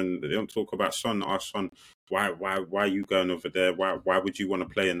Asia, and they don't talk about Son. Ask Son, why are you going over there? Why would you want to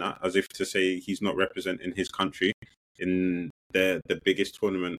play in that? As if to say he's not representing his country in the biggest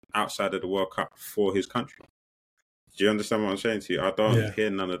tournament outside of the World Cup for his country. Do you understand what I'm saying to you? I don't hear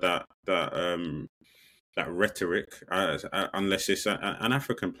none of that rhetoric unless it's an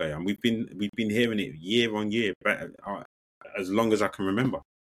African player, and we've been hearing it year on year, as long as I can remember.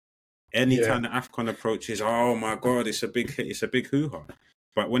 Anytime the AFCON approaches, oh my God, it's a big hoo-ha.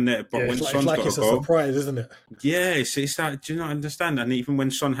 But when Son's got it's a surprise, isn't it? Yeah, it's like, do you not understand? And even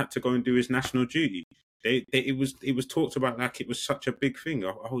when Son had to go and do his national duty, it was talked about like it was such a big thing.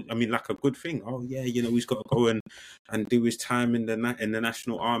 I mean, like a good thing. Oh yeah, he's got to go and do his time in the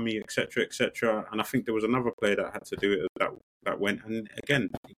national army, etc., etc. And I think there was another player that had to do it that went, and again,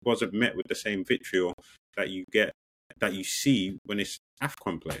 it wasn't met with the same vitriol that you see when it's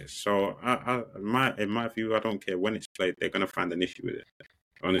AFCON players. So in my view, I don't care when it's played. They're going to find an issue with it.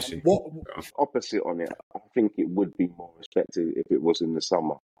 Honestly. What? Opposite on it, I think it would be more respected if it was in the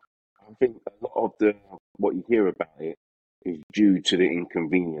summer. I think a lot of what you hear about it is due to the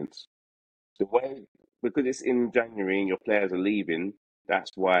inconvenience. The way, because it's in January and your players are leaving,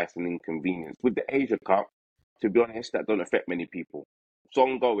 that's why it's an inconvenience. With the Asia Cup, to be honest, that don't affect many people. It's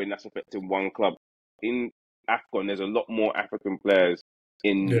ongoing, that's affecting one club. In AFCON, there's a lot more African players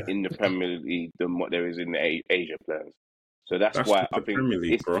in the Premier League than what there is in the Asia players. So that's why I think Premier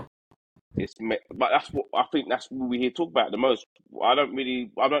League, bro. But that's what I think. That's what we hear talk about the most. I don't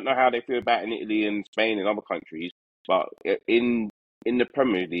know how they feel about in Italy and Spain and other countries, but in the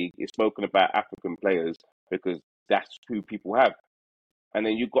Premier League, it's spoken about African players because that's who people have. And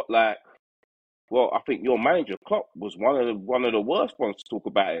then you've got I think your manager Klopp was one of the worst ones to talk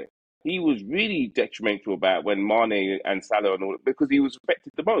about it. He was really detrimental about when Mane and Salah and all because he was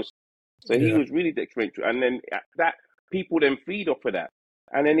affected the most. So he was really detrimental, and then that people then feed off of that.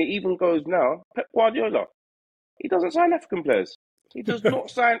 And then it even goes now, Pep Guardiola, he doesn't sign African players. He does not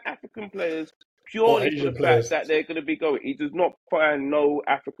sign African players purely for the fact that they're going to be going. He does not find no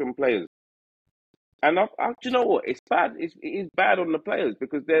African players. And do you know what? It's bad. It is bad on the players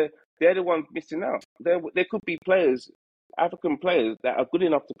because they're the ones missing out. There could be players, African players, that are good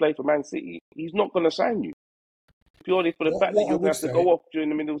enough to play for Man City. He's not going to sign you purely for the fact that you're going to have to go off during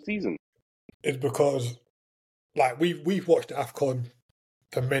the middle of the season. It's because, we've watched AFCON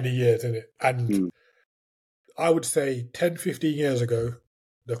for many years, innit? And I would say 10, 15 years ago,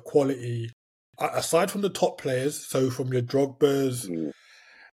 the quality, aside from the top players, so from your Drogbas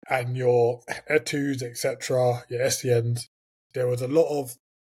and your Etus, etc., your SCNs, there was a lot of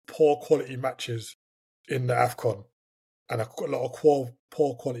poor quality matches in the AFCON and a lot of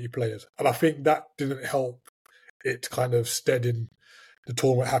poor quality players. And I think that didn't help it kind of steady the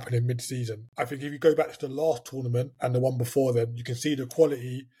tournament happening mid-season. I think if you go back to the last tournament and the one before then, you can see the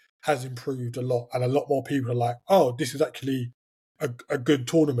quality has improved a lot, and a lot more people are like, oh, this is actually a good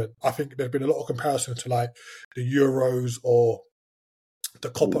tournament. I think there's been a lot of comparison to the Euros or the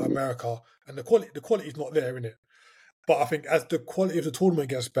Copa America, and the quality is not there, innit? But I think as the quality of the tournament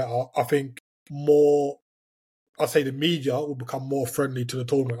gets better, I think I'd say the media will become more friendly to the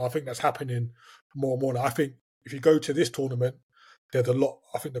tournament. I think that's happening more and more. I think if you go to this tournament, there's a lot.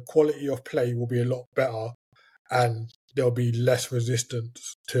 I think the quality of play will be a lot better, and there'll be less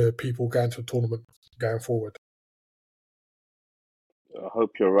resistance to people going to the tournament going forward. I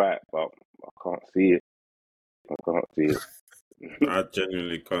hope you're right, but I can't see it. I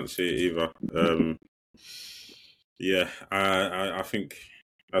genuinely can't see it either. I think,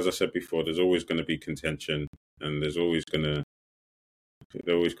 as I said before, there's always going to be contention, and they're always going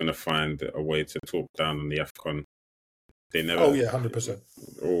to find a way to talk down on the AFCON. They never. Oh yeah, 100%.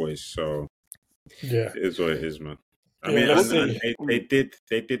 Always. So yeah, it is what it is, man. I mean, they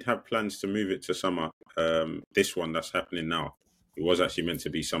did have plans to move it to summer. This one that's happening now, it was actually meant to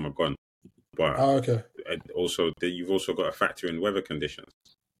be summer gone, but okay. Also, you've also got to factor in weather conditions.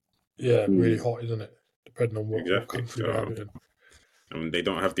 Yeah, really hot, isn't it? Depending on what country they're in. I mean, they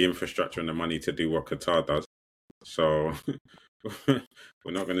don't have the infrastructure and the money to do what Qatar does, so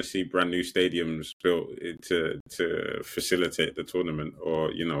we're not going to see brand new stadiums built to facilitate the tournament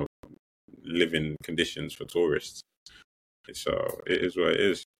or living conditions for tourists. So it is what it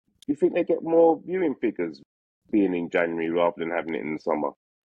is. Do you think they get more viewing figures being in January rather than having it in the summer,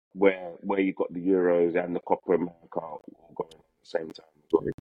 where you've got the Euros and the Copa America all going at the same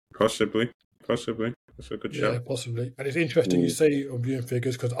time? Possibly. That's a good shout. Yeah, possibly. And it's interesting you say on viewing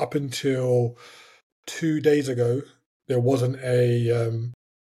figures because up until 2 days ago, there wasn't a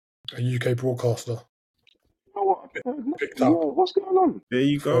UK broadcaster. Yeah, what's going on? There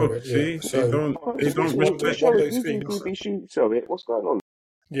you go. See, they don't respect those things. What's going on?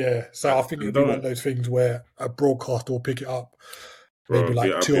 Yeah, so I think it'd be one of those things where a broadcaster will pick it up maybe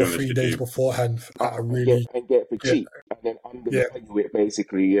 2 or 3 days beforehand at a really and get it for cheap and then undervalue it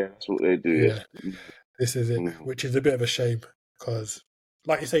basically. Yeah, that's what they do. Yeah. This is it, which is a bit of a shame because,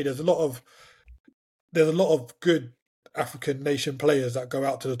 like you say, there's a lot of good African nation players that go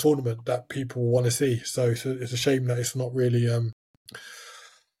out to the tournament that people want to see. So it's a shame that it's not really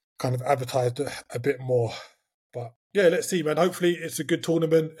kind of advertised a bit more. But yeah, let's see, man. Hopefully it's a good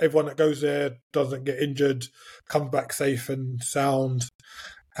tournament. Everyone that goes there doesn't get injured, comes back safe and sound.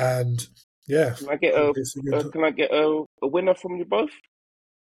 And yeah. Can I get a winner from you both?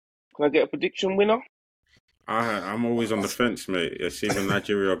 Can I get a prediction winner? I'm always on the fence, mate. It's either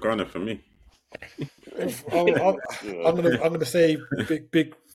Nigeria or Ghana for me. I'm gonna say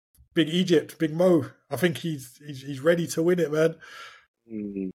big Egypt, Big Mo. I think he's ready to win it, man.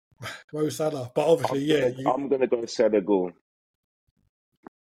 Mo Salah. But obviously, I'm gonna go Senegal.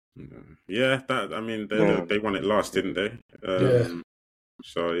 Yeah, they won it last, didn't they?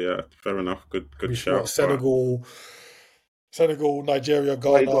 So yeah, fair enough. Good shout. Senegal, Nigeria,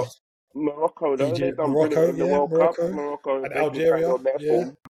 Well, you Ghana, got Morocco though. They've Egypt, done brilliant in the World Cup. Morocco, and they can carry Algeria. on their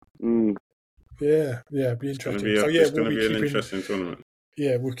form. Yeah, be interesting. It's going to be an interesting tournament.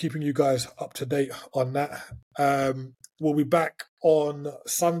 Yeah, we're keeping you guys up to date on that. We'll be back on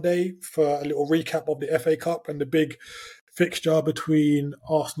Sunday for a little recap of the FA Cup and the big fixture between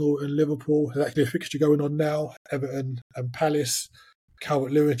Arsenal and Liverpool. There's actually a fixture going on now. Everton and Palace.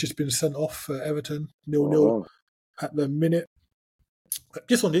 Calvert-Lewin just been sent off for Everton. 0-0 at the minute.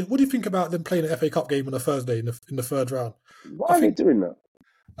 Just on this, what do you think about them playing an FA Cup game on a Thursday in the third round? Why are they doing that?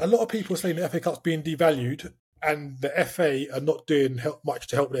 A lot of people are saying the FA Cup's being devalued and the FA are not doing much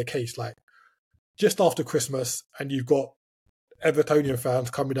to help their case. Like, just after Christmas, and you've got Evertonian fans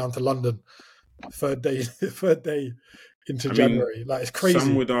coming down to London third day into January. Like, it's crazy.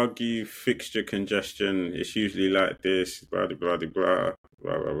 Some would argue fixture congestion. It's usually like this, blah, blah, blah, blah, blah,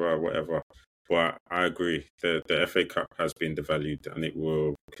 blah, blah, whatever. But I agree. The FA Cup has been devalued and it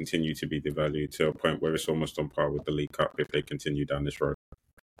will continue to be devalued to a point where it's almost on par with the League Cup if they continue down this road.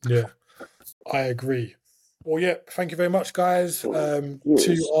 Yeah, I agree. Well, yeah, thank you very much, guys. To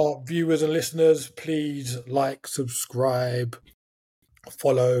our viewers and listeners, please like, subscribe,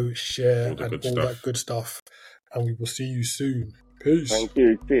 follow, share, and all that good stuff. And we will see you soon. Peace. Thank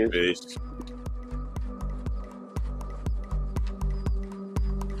you. Cheers. Peace.